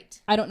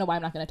 Right. I don't know why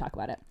I'm not going to talk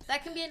about it.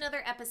 That can be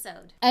another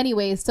episode.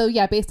 Anyways, so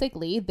yeah,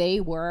 basically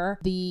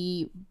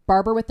the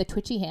barber with the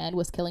twitchy hand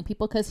was killing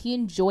people because he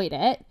enjoyed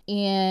it.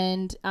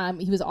 And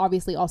he was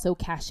obviously also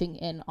cashing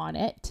in on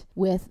it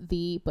with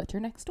the butcher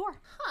next door.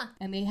 Huh.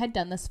 And they had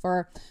done this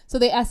so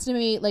they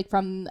estimate like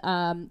from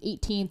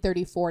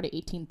 1834 to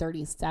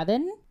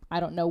 1837. I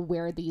don't know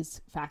where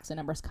these facts and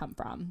numbers come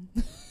from.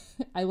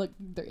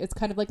 It's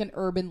kind of like an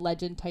urban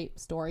legend type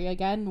story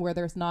again, where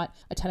there's not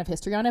a ton of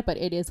history on it, but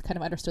it is kind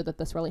of understood that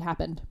this really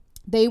happened.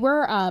 They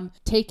were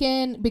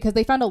taken because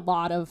they found a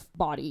lot of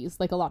bodies,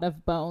 like a lot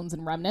of bones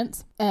and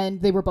remnants,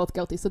 and they were both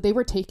guilty. So they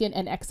were taken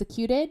and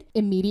executed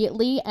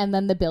immediately, and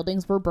then the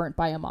buildings were burnt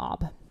by a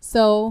mob.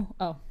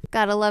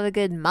 Gotta love a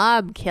good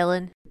mob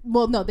killing.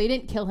 Well, no, they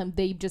didn't kill him.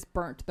 They just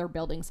burnt their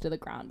buildings to the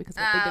ground because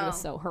what they did was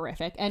so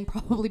horrific. And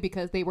probably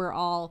because they were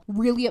all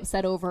really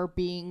upset over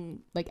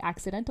being like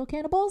accidental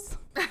cannibals,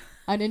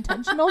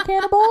 unintentional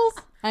cannibals,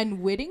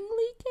 unwittingly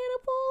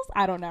cannibals.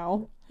 I don't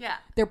know. Yeah.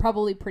 They're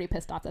probably pretty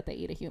pissed off that they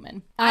ate a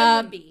human.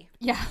 I would be.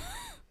 Yeah.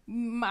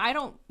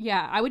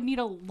 I would need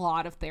a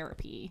lot of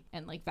therapy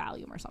and like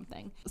Valium or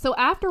something. So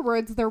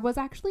afterwards, there was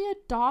actually a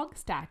dog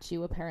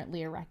statue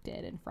apparently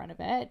erected in front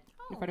of it.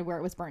 In front of where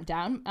it was burnt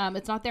down.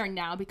 It's not there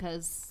now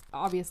because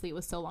obviously it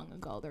was so long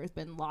ago. There's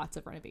been lots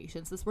of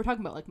renovations. We're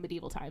talking about like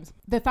medieval times.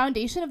 The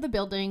foundation of the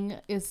building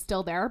is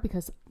still there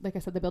because, like I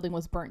said, the building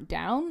was burnt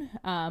down.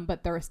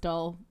 But there are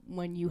still,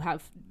 when you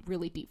have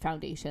really deep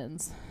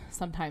foundations,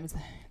 sometimes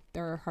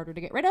they're harder to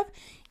get rid of.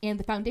 And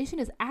the foundation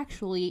is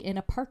actually in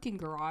a parking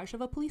garage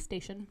of a police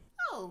station.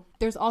 Oh.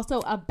 There's also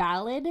a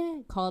ballad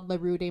called La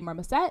Rue des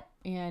Marmosettes,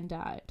 and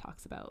it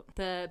talks about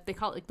they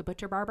call it like the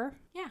butcher barber.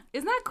 Yeah.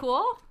 Isn't that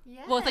cool?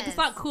 Yes. Well, it's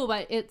not cool,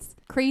 but it's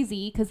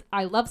crazy because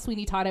I love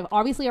Sweeney Todd. I've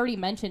obviously already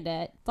mentioned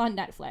it. It's on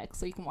Netflix,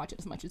 so you can watch it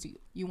as much as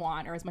you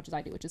want, or as much as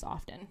I do, which is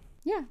often.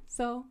 Yeah,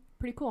 so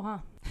pretty cool, huh?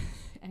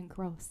 And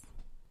gross.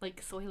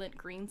 Like Soylent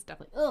Green stuff.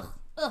 Like,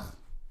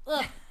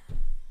 ugh.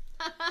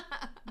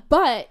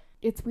 But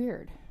it's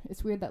weird.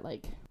 It's weird that,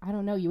 like, I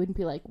don't know, you wouldn't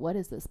be like, what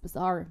is this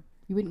bizarre?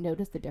 You wouldn't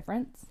notice the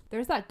difference.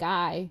 There's that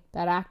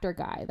actor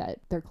guy that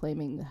they're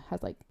claiming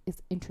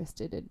is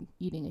interested in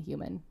eating a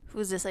human.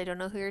 Who's this? I don't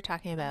know who you're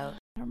talking about. I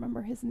don't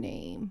remember his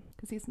name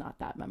because he's not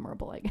that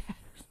memorable, I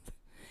guess.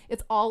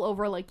 It's all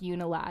over like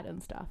Unilad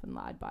and stuff and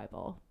Lad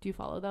Bible. Do you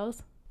follow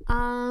those?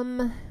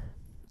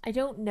 I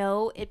don't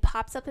know. It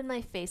pops up in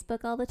my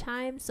Facebook all the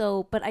time.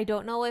 But I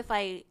don't know if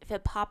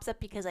it pops up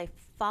because I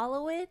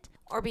follow it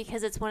or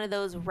because it's one of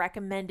those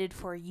recommended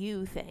for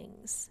you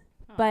things.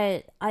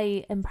 But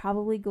I am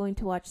probably going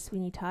to watch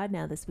Sweeney Todd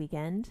now this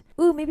weekend.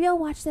 Ooh, maybe I'll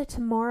watch that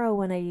tomorrow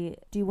when I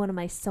do one of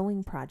my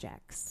sewing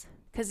projects.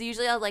 Because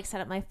usually I'll like set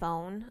up my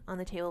phone on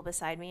the table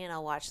beside me and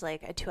I'll watch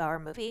like a 2-hour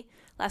movie.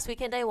 Last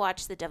weekend I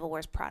watched The Devil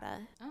Wears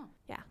Prada. Oh,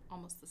 Yeah.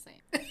 almost the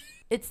same.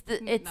 It's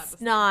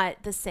Not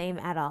not the same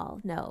at all.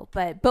 No,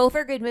 but both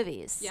are good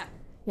movies. Yeah.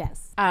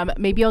 Yes.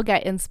 Maybe you'll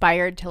get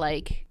inspired to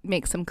like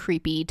make some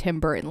creepy Tim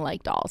Burton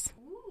like dolls.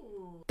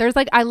 There's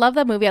like, I love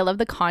that movie. I love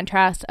the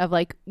contrast of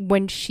like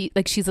when she's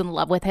in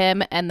love with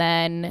him and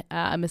then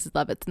Mrs.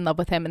 Lovett's in love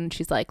with him and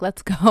she's like,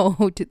 let's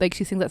go to, like,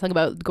 she sings that song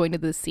about going to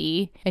the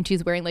sea and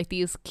she's wearing like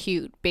these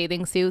cute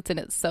bathing suits and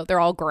they're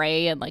all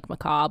gray and like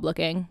macabre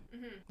looking.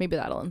 Mm-hmm. Maybe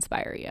that'll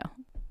inspire you.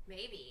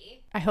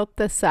 Maybe. I hope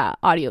this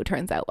audio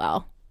turns out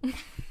well.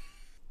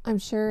 I'm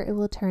sure it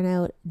will turn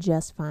out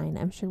just fine.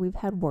 I'm sure we've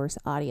had worse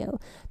audio.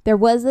 There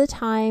was a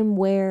time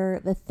where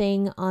the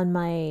thing on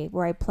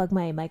where I plug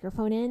my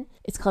microphone in,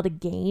 it's called a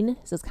gain.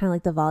 So it's kind of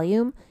like the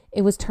volume.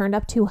 It was turned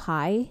up too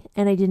high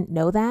and I didn't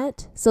know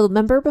that. So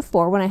remember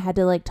before when I had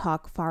to like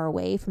talk far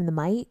away from the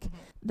mic?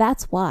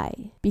 That's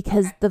why.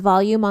 Because the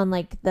volume on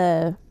like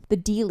the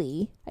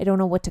dealie, I don't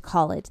know what to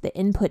call it, the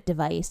input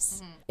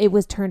device, it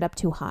was turned up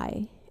too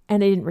high.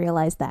 And I didn't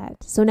realize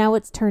that. So now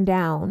it's turned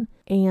down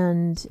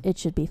and it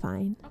should be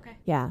fine. Okay.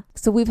 Yeah.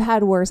 So we've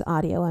had worse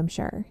audio, I'm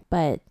sure.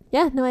 But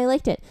yeah, no, I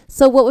liked it.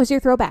 So what was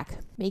your throwback?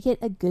 Make it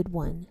a good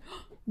one,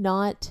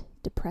 not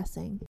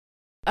depressing.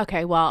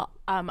 Okay, well,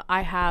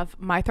 I have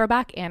my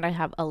throwback and I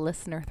have a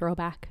listener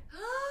throwback.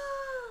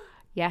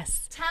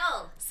 Yes.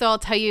 Tell. So I'll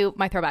tell you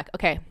my throwback.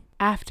 Okay.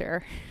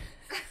 After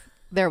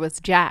there was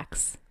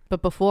Jax,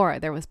 but before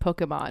there was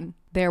Pokemon,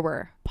 there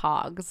were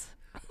Pogs.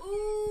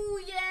 Ooh,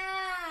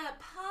 yeah.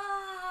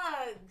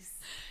 Pogs.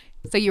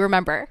 So you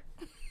remember?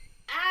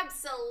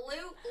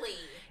 Absolutely.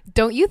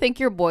 Don't you think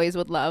your boys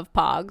would love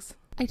Pogs?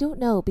 I don't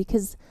know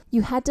because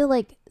you had to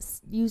like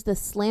use the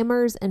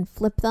slammers and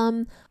flip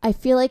them. I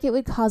feel like it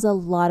would cause a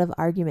lot of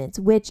arguments,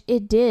 which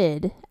it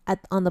did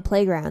on the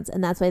playgrounds,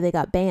 and that's why they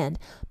got banned.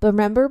 But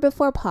remember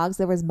before Pogs,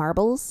 there was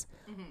marbles?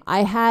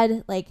 I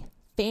had like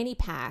fanny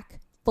pack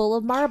full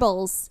of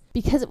marbles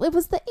because it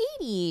was the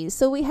 80s.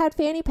 So we had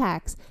fanny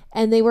packs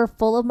and they were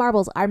full of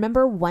marbles. I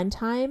remember one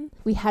time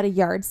we had a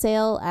yard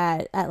sale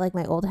at like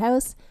my old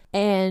house.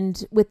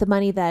 And with the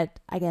money that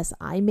I guess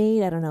I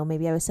made, I don't know,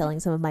 maybe I was selling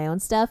some of my own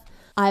stuff.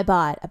 I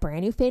bought a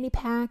brand new fanny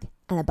pack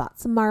and I bought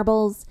some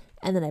marbles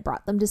and then I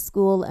brought them to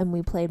school and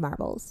we played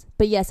marbles.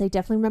 But yes, I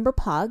definitely remember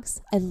Pogs.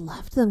 I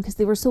loved them because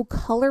they were so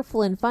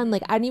colorful and fun.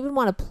 Like I didn't even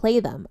want to play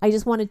them. I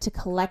just wanted to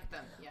collect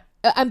them.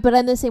 Yeah. But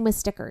I'm the same with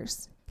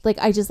stickers. Like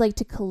I just like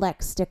to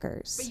collect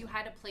stickers. But you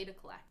had to play to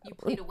collect. You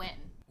play to win.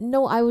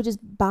 No, I would just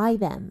buy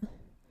them.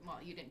 Well,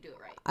 you didn't do it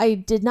right. I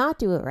did not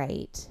do it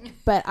right,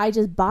 but I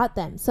just bought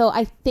them. So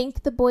I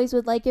think the boys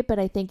would like it, but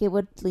I think it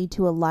would lead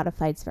to a lot of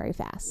fights very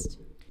fast.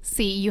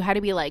 See, you had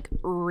to be like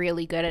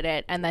really good at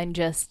it and then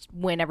just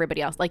win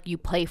everybody else. Like you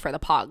play for the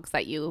Pogs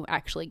that you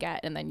actually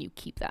get and then you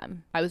keep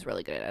them. I was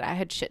really good at it. I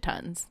had shit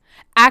tons.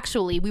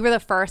 Actually, we were the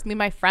first, me and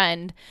my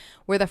friend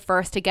were the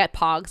first to get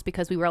Pogs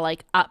because we were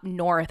like up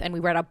north and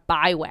we were at a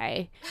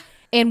byway.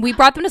 And we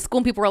brought them to school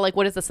and people were like,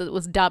 what is this? It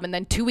was dumb. And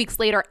then 2 weeks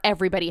later,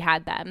 everybody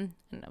had them.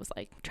 And I was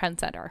like,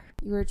 trendsetter.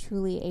 You were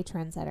truly a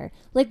trendsetter.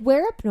 Like,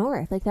 where up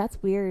north? Like,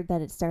 that's weird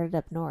that it started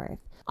up north.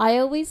 I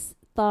always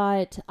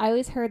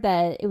heard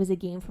that it was a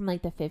game from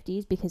like the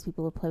 50s because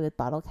people would play with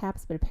bottle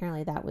caps. But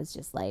apparently that was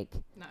just like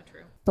Not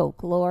true.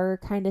 folklore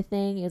kind of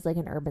thing. It was like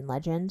an urban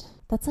legend.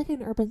 That's like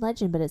an urban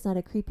legend, but it's not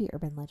a creepy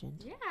urban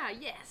legend. Yeah,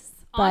 yes.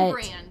 But- On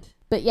brand.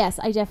 But yes,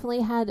 I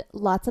definitely had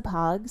lots of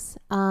Pogs.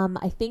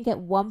 I think at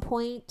one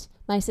point,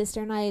 my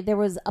sister and I, there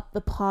was up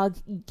the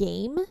Pog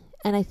game.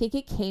 And I think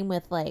it came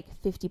with like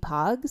 50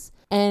 Pogs.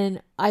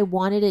 And I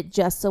wanted it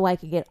just so I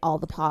could get all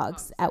the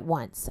Pogs at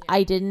once. Yeah.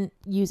 I didn't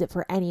use it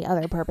for any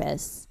other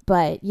purpose.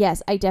 But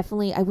yes, I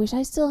wish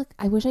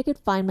I could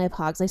find my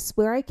Pogs. I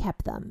swear I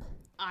kept them.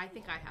 I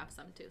think I have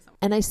some too.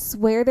 And I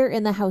swear they're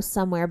in the house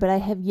somewhere, but I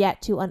have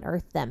yet to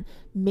unearth them.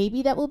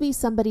 Maybe that will be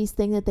somebody's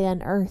thing that they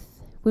unearth.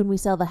 When we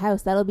sell the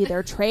house, that'll be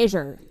their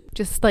treasure.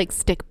 Just like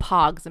stick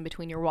Pogs in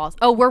between your walls.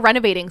 Oh, we're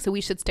renovating, so we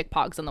should stick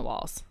Pogs on the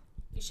walls.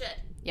 You should.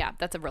 Yeah,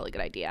 that's a really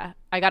good idea.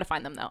 I got to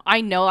find them though.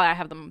 I know I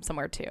have them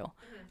somewhere too.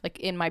 Like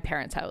in my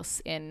parents'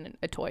 house in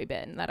a toy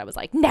bin that I was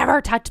like,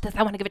 never touch this.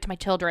 I want to give it to my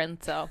children.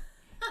 So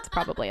it's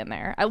probably in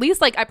there. At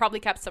least like I probably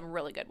kept some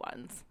really good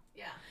ones.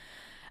 Yeah.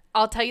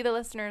 I'll tell you the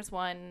listeners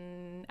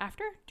one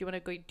after. Do you want to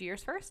go do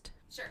yours first?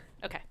 Sure.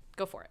 Okay,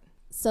 go for it.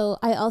 So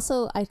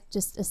I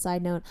just a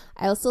side note,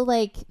 I also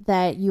like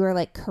that you are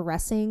like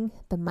caressing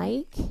the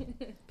mic.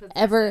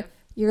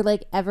 You're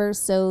like ever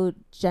so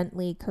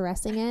gently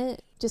caressing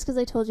it. Just because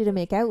I told you to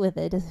make out with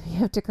it doesn't mean you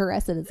have to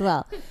caress it as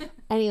well.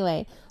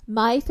 Anyway,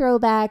 my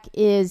throwback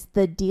is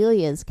the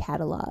Delia's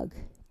catalog.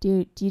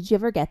 Did you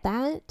ever get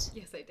that?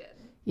 Yes, I did.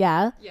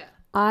 Yeah? Yeah.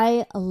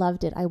 I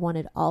loved it. I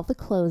wanted all the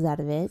clothes out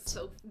of it.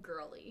 So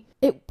girly.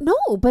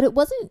 But it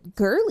wasn't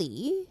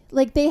girly.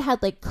 Like they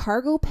had like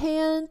cargo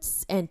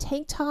pants and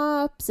tank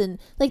tops and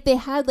like they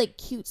had like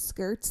cute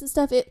skirts and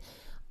stuff.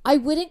 I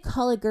wouldn't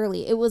call it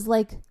girly. It was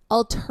like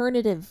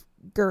alternative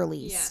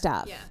girly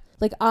stuff. Yeah.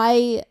 Like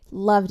I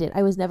loved it.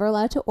 I was never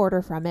allowed to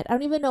order from it. I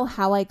don't even know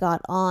how I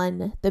got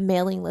on the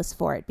mailing list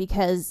for it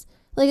because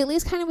like at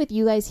least kind of with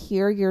you guys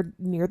here, you're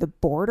near the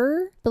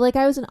border. But like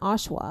I was in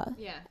Oshawa.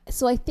 Yeah.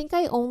 So I think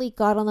I only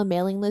got on the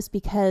mailing list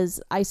because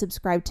I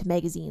subscribed to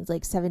magazines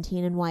like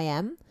 17 and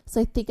YM.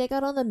 So I think I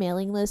got on the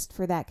mailing list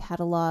for that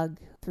catalog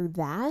through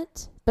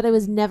that. But I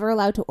was never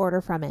allowed to order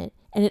from it.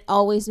 And it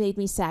always made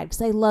me sad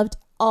because I loved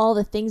all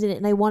the things in it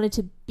and I wanted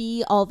to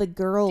be all the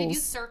girls. Did you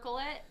circle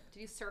it?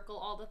 Did you circle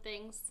all the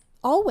things?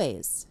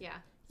 Always. Yeah.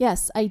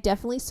 Yes, I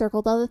definitely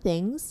circled all the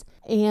things.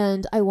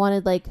 And I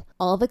wanted like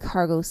all the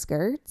cargo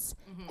skirts.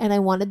 And I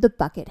wanted the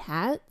bucket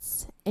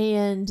hats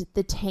and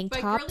the tank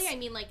tops. But girly, I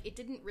mean, like, it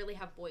didn't really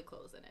have boy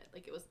clothes in it.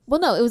 Like, it was... Well,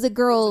 no, it was a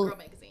girl...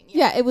 magazine.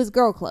 Yeah, it was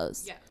girl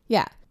clothes. Yeah.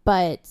 Yeah.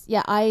 But,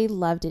 yeah, I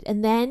loved it.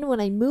 And then when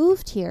I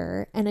moved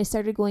here and I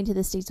started going to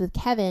the States with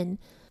Kevin...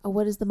 Oh,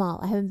 what is the mall?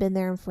 I haven't been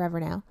there in forever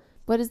now.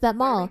 What is that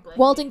mall?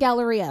 Walden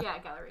Galleria. Yeah,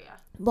 Galleria.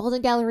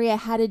 Walden Galleria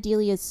had a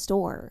Delia's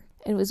store.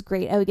 And it was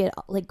great. I would get,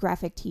 like,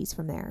 graphic tees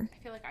from there.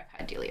 I feel like I've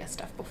had Delia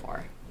stuff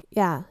before.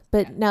 Yeah,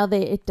 but now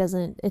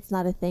it's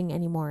not a thing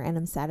anymore, and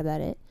I'm sad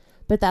about it.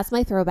 But that's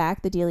my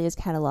throwback, the Delia's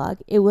catalog.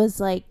 It was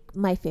like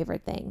my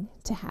favorite thing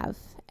to have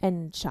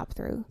and shop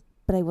through,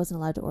 but I wasn't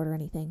allowed to order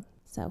anything.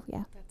 So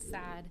yeah. That's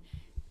sad.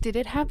 Did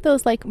it have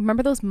those, like,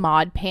 remember those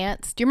mod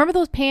pants? Do you remember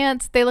those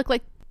pants? They look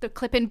like the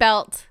clip-in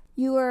belt.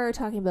 You were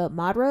talking about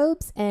mod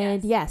robes,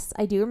 and yes,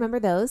 I do remember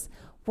those.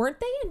 Weren't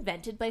they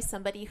invented by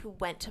somebody who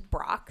went to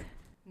Brock?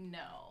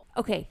 No.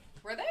 Okay.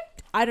 Were they?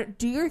 I don't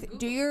do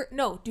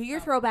your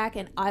throwback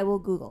and I will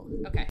Google.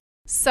 Okay.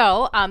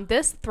 So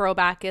this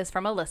throwback is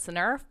from a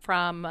listener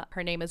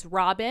her name is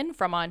Robin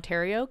from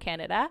Ontario,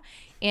 Canada.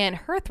 And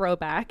her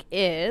throwback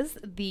is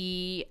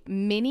the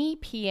mini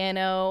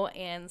piano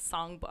and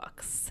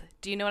songbooks.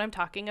 Do you know what I'm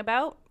talking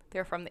about?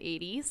 They're from the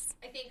 80s.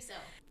 I think so.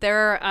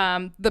 They're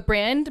the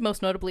brand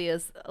most notably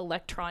is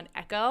Electron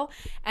Echo,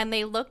 and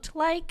they looked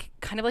like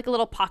kind of like a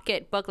little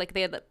pocket book, like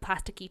they had the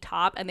plasticky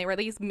top, and they were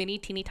these mini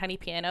teeny tiny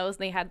pianos,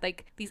 and they had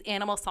like these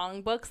animal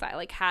songbooks that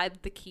like had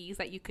the keys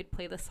that you could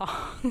play the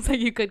songs, that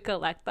you could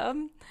collect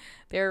them.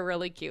 They were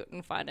really cute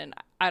and fun, and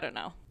I don't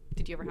know.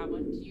 Did you ever have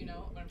one? Do you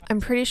know what I'm talking I'm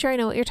pretty sure I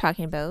know what you're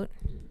talking about.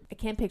 I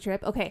can't picture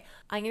it. Okay,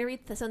 I'm gonna read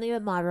something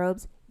about mod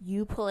robes.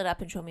 You pull it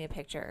up and show me a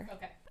picture.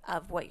 Okay.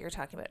 Of what you're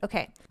talking about.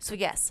 Okay. So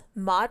yes,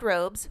 mod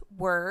robes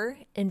were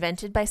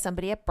invented by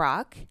somebody at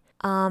Brock.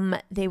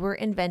 They were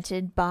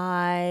invented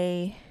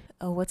by,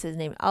 what's his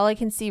name? All I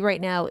can see right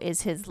now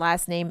is his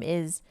last name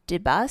is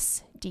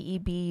Debus,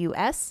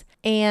 Debus.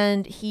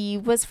 And he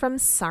was from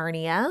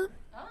Sarnia.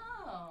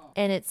 Oh.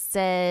 And it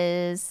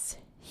says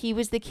he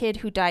was the kid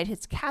who dyed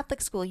his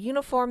Catholic school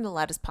uniform the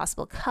loudest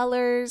possible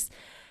colors.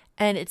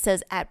 And it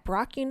says at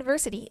Brock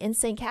University in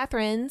St.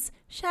 Catharines,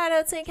 shout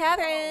out St.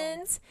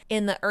 Catharines.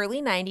 In the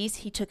early 90s,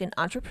 he took an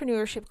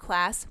entrepreneurship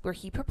class where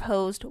he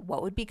proposed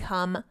what would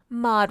become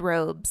mod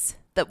robes.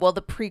 The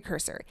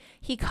precursor.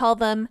 He called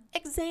them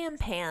exam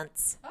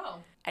pants. Oh.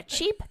 A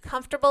cheap,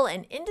 comfortable,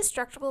 and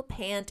indestructible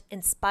pant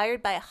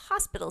inspired by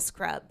hospital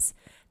scrubs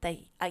that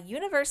a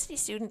university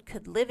student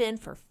could live in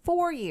for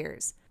 4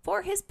 years.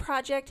 For his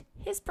project,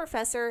 his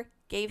professor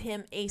gave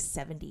him a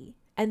 70.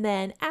 And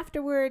then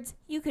afterwards,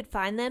 you could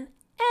find them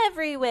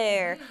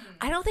everywhere.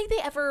 I don't think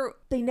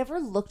they never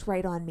looked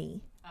right on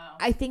me. Oh.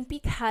 I think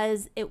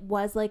because it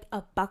was like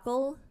a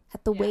buckle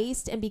at the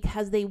waist and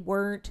because they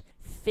weren't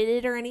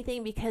fitted or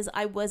anything, because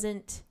I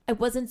wasn't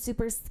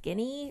super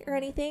skinny or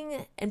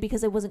anything, and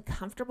because I wasn't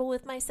comfortable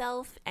with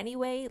myself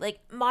anyway, like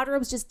mod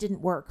robes just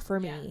didn't work for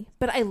me.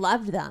 But I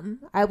loved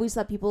them. I always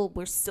thought people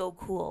were so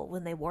cool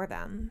when they wore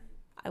them.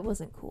 I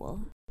wasn't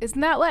cool. Isn't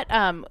that what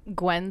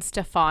Gwen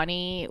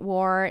Stefani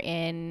wore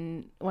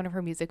in one of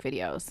her music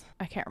videos?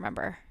 I can't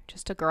remember.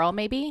 Just a girl,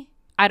 maybe?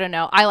 I don't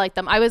know. I like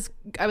them. I was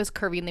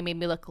curvy and they made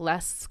me look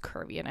less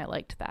curvy, and I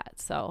liked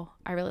that. So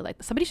I really like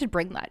them. Somebody should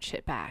bring that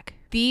shit back.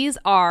 These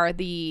are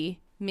the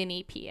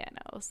mini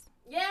pianos.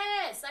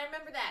 Yes, I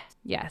remember that.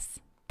 Yes,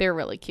 they're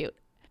really cute.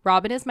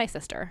 Robin is my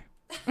sister.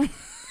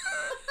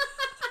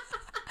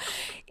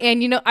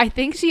 And, you know, I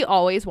think she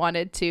always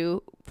wanted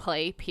to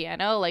play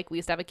piano. Like, we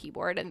used to have a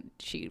keyboard and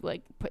she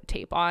like put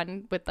tape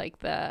on with like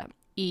the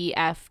E,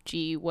 F,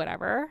 G,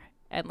 whatever,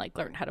 and like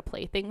learn how to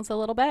play things a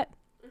little bit.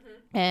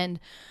 Mm-hmm. And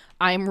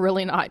I'm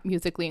really not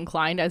musically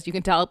inclined, as you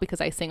can tell,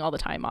 because I sing all the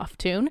time off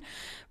tune.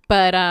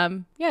 But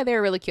yeah,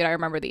 they're really cute. I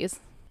remember these.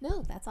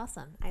 No, that's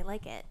awesome. I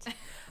like it.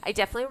 I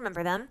definitely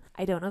remember them.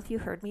 I don't know if you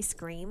heard me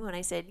scream when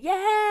I said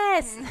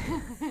yes.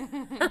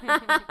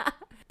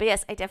 But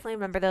yes, I definitely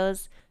remember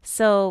those.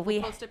 So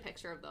we'll post a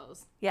picture of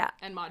those. Yeah.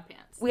 And mod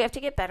pants. We have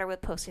to get better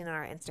with posting on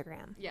our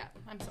Instagram. Yeah,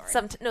 I'm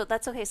sorry. No,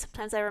 that's okay.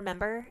 Sometimes I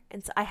remember,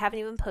 and so I haven't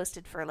even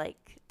posted for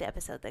like the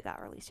episode that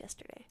got released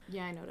yesterday.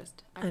 Yeah, I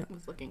noticed. I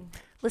was looking.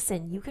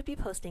 Listen, you could be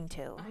posting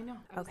too. I know.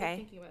 I was okay.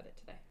 thinking about it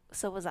today.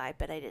 So was I,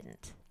 but I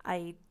didn't.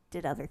 I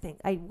did other things.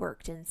 I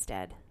worked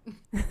instead.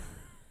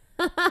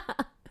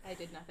 I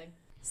did nothing.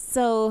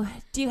 So,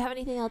 do you have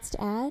anything else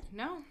to add?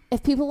 No.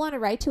 If people want to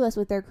write to us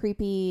with their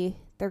creepy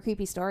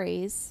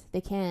stories,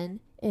 they can.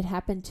 It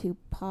happened to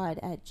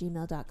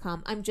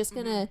pod@gmail.com. I'm just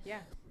gonna. Yeah.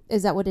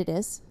 Is that what it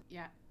is?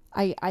 Yeah.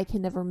 I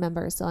can never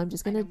remember, so I'm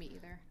just I gonna. know me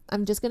either.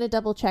 I'm just gonna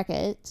double check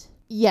it.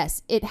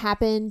 Yes, it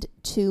happened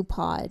to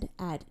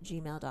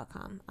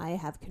pod@gmail.com. I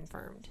have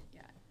confirmed.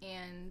 Yeah.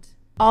 And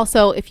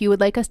also, if you would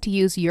like us to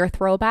use your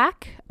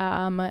throwback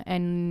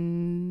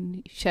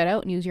and shout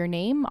out and use your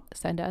name,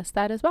 send us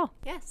that as well.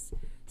 Yes.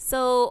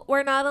 So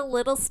we're not a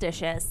little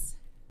stitious.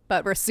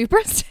 But we're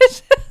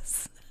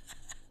superstitious.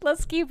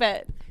 Let's keep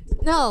it.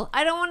 No,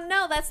 I don't want to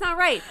know. That's not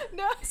right.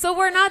 No. So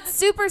we're not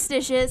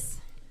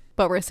superstitious.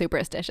 But we're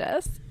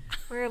superstitious.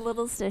 We're a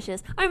little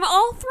stitious. I'm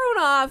all thrown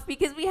off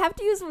because we have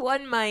to use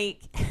one mic.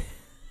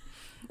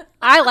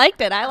 I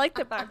liked it. I liked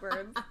it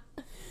backwards.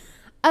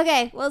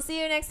 Okay, we'll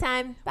see you next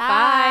time.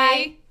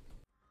 Bye.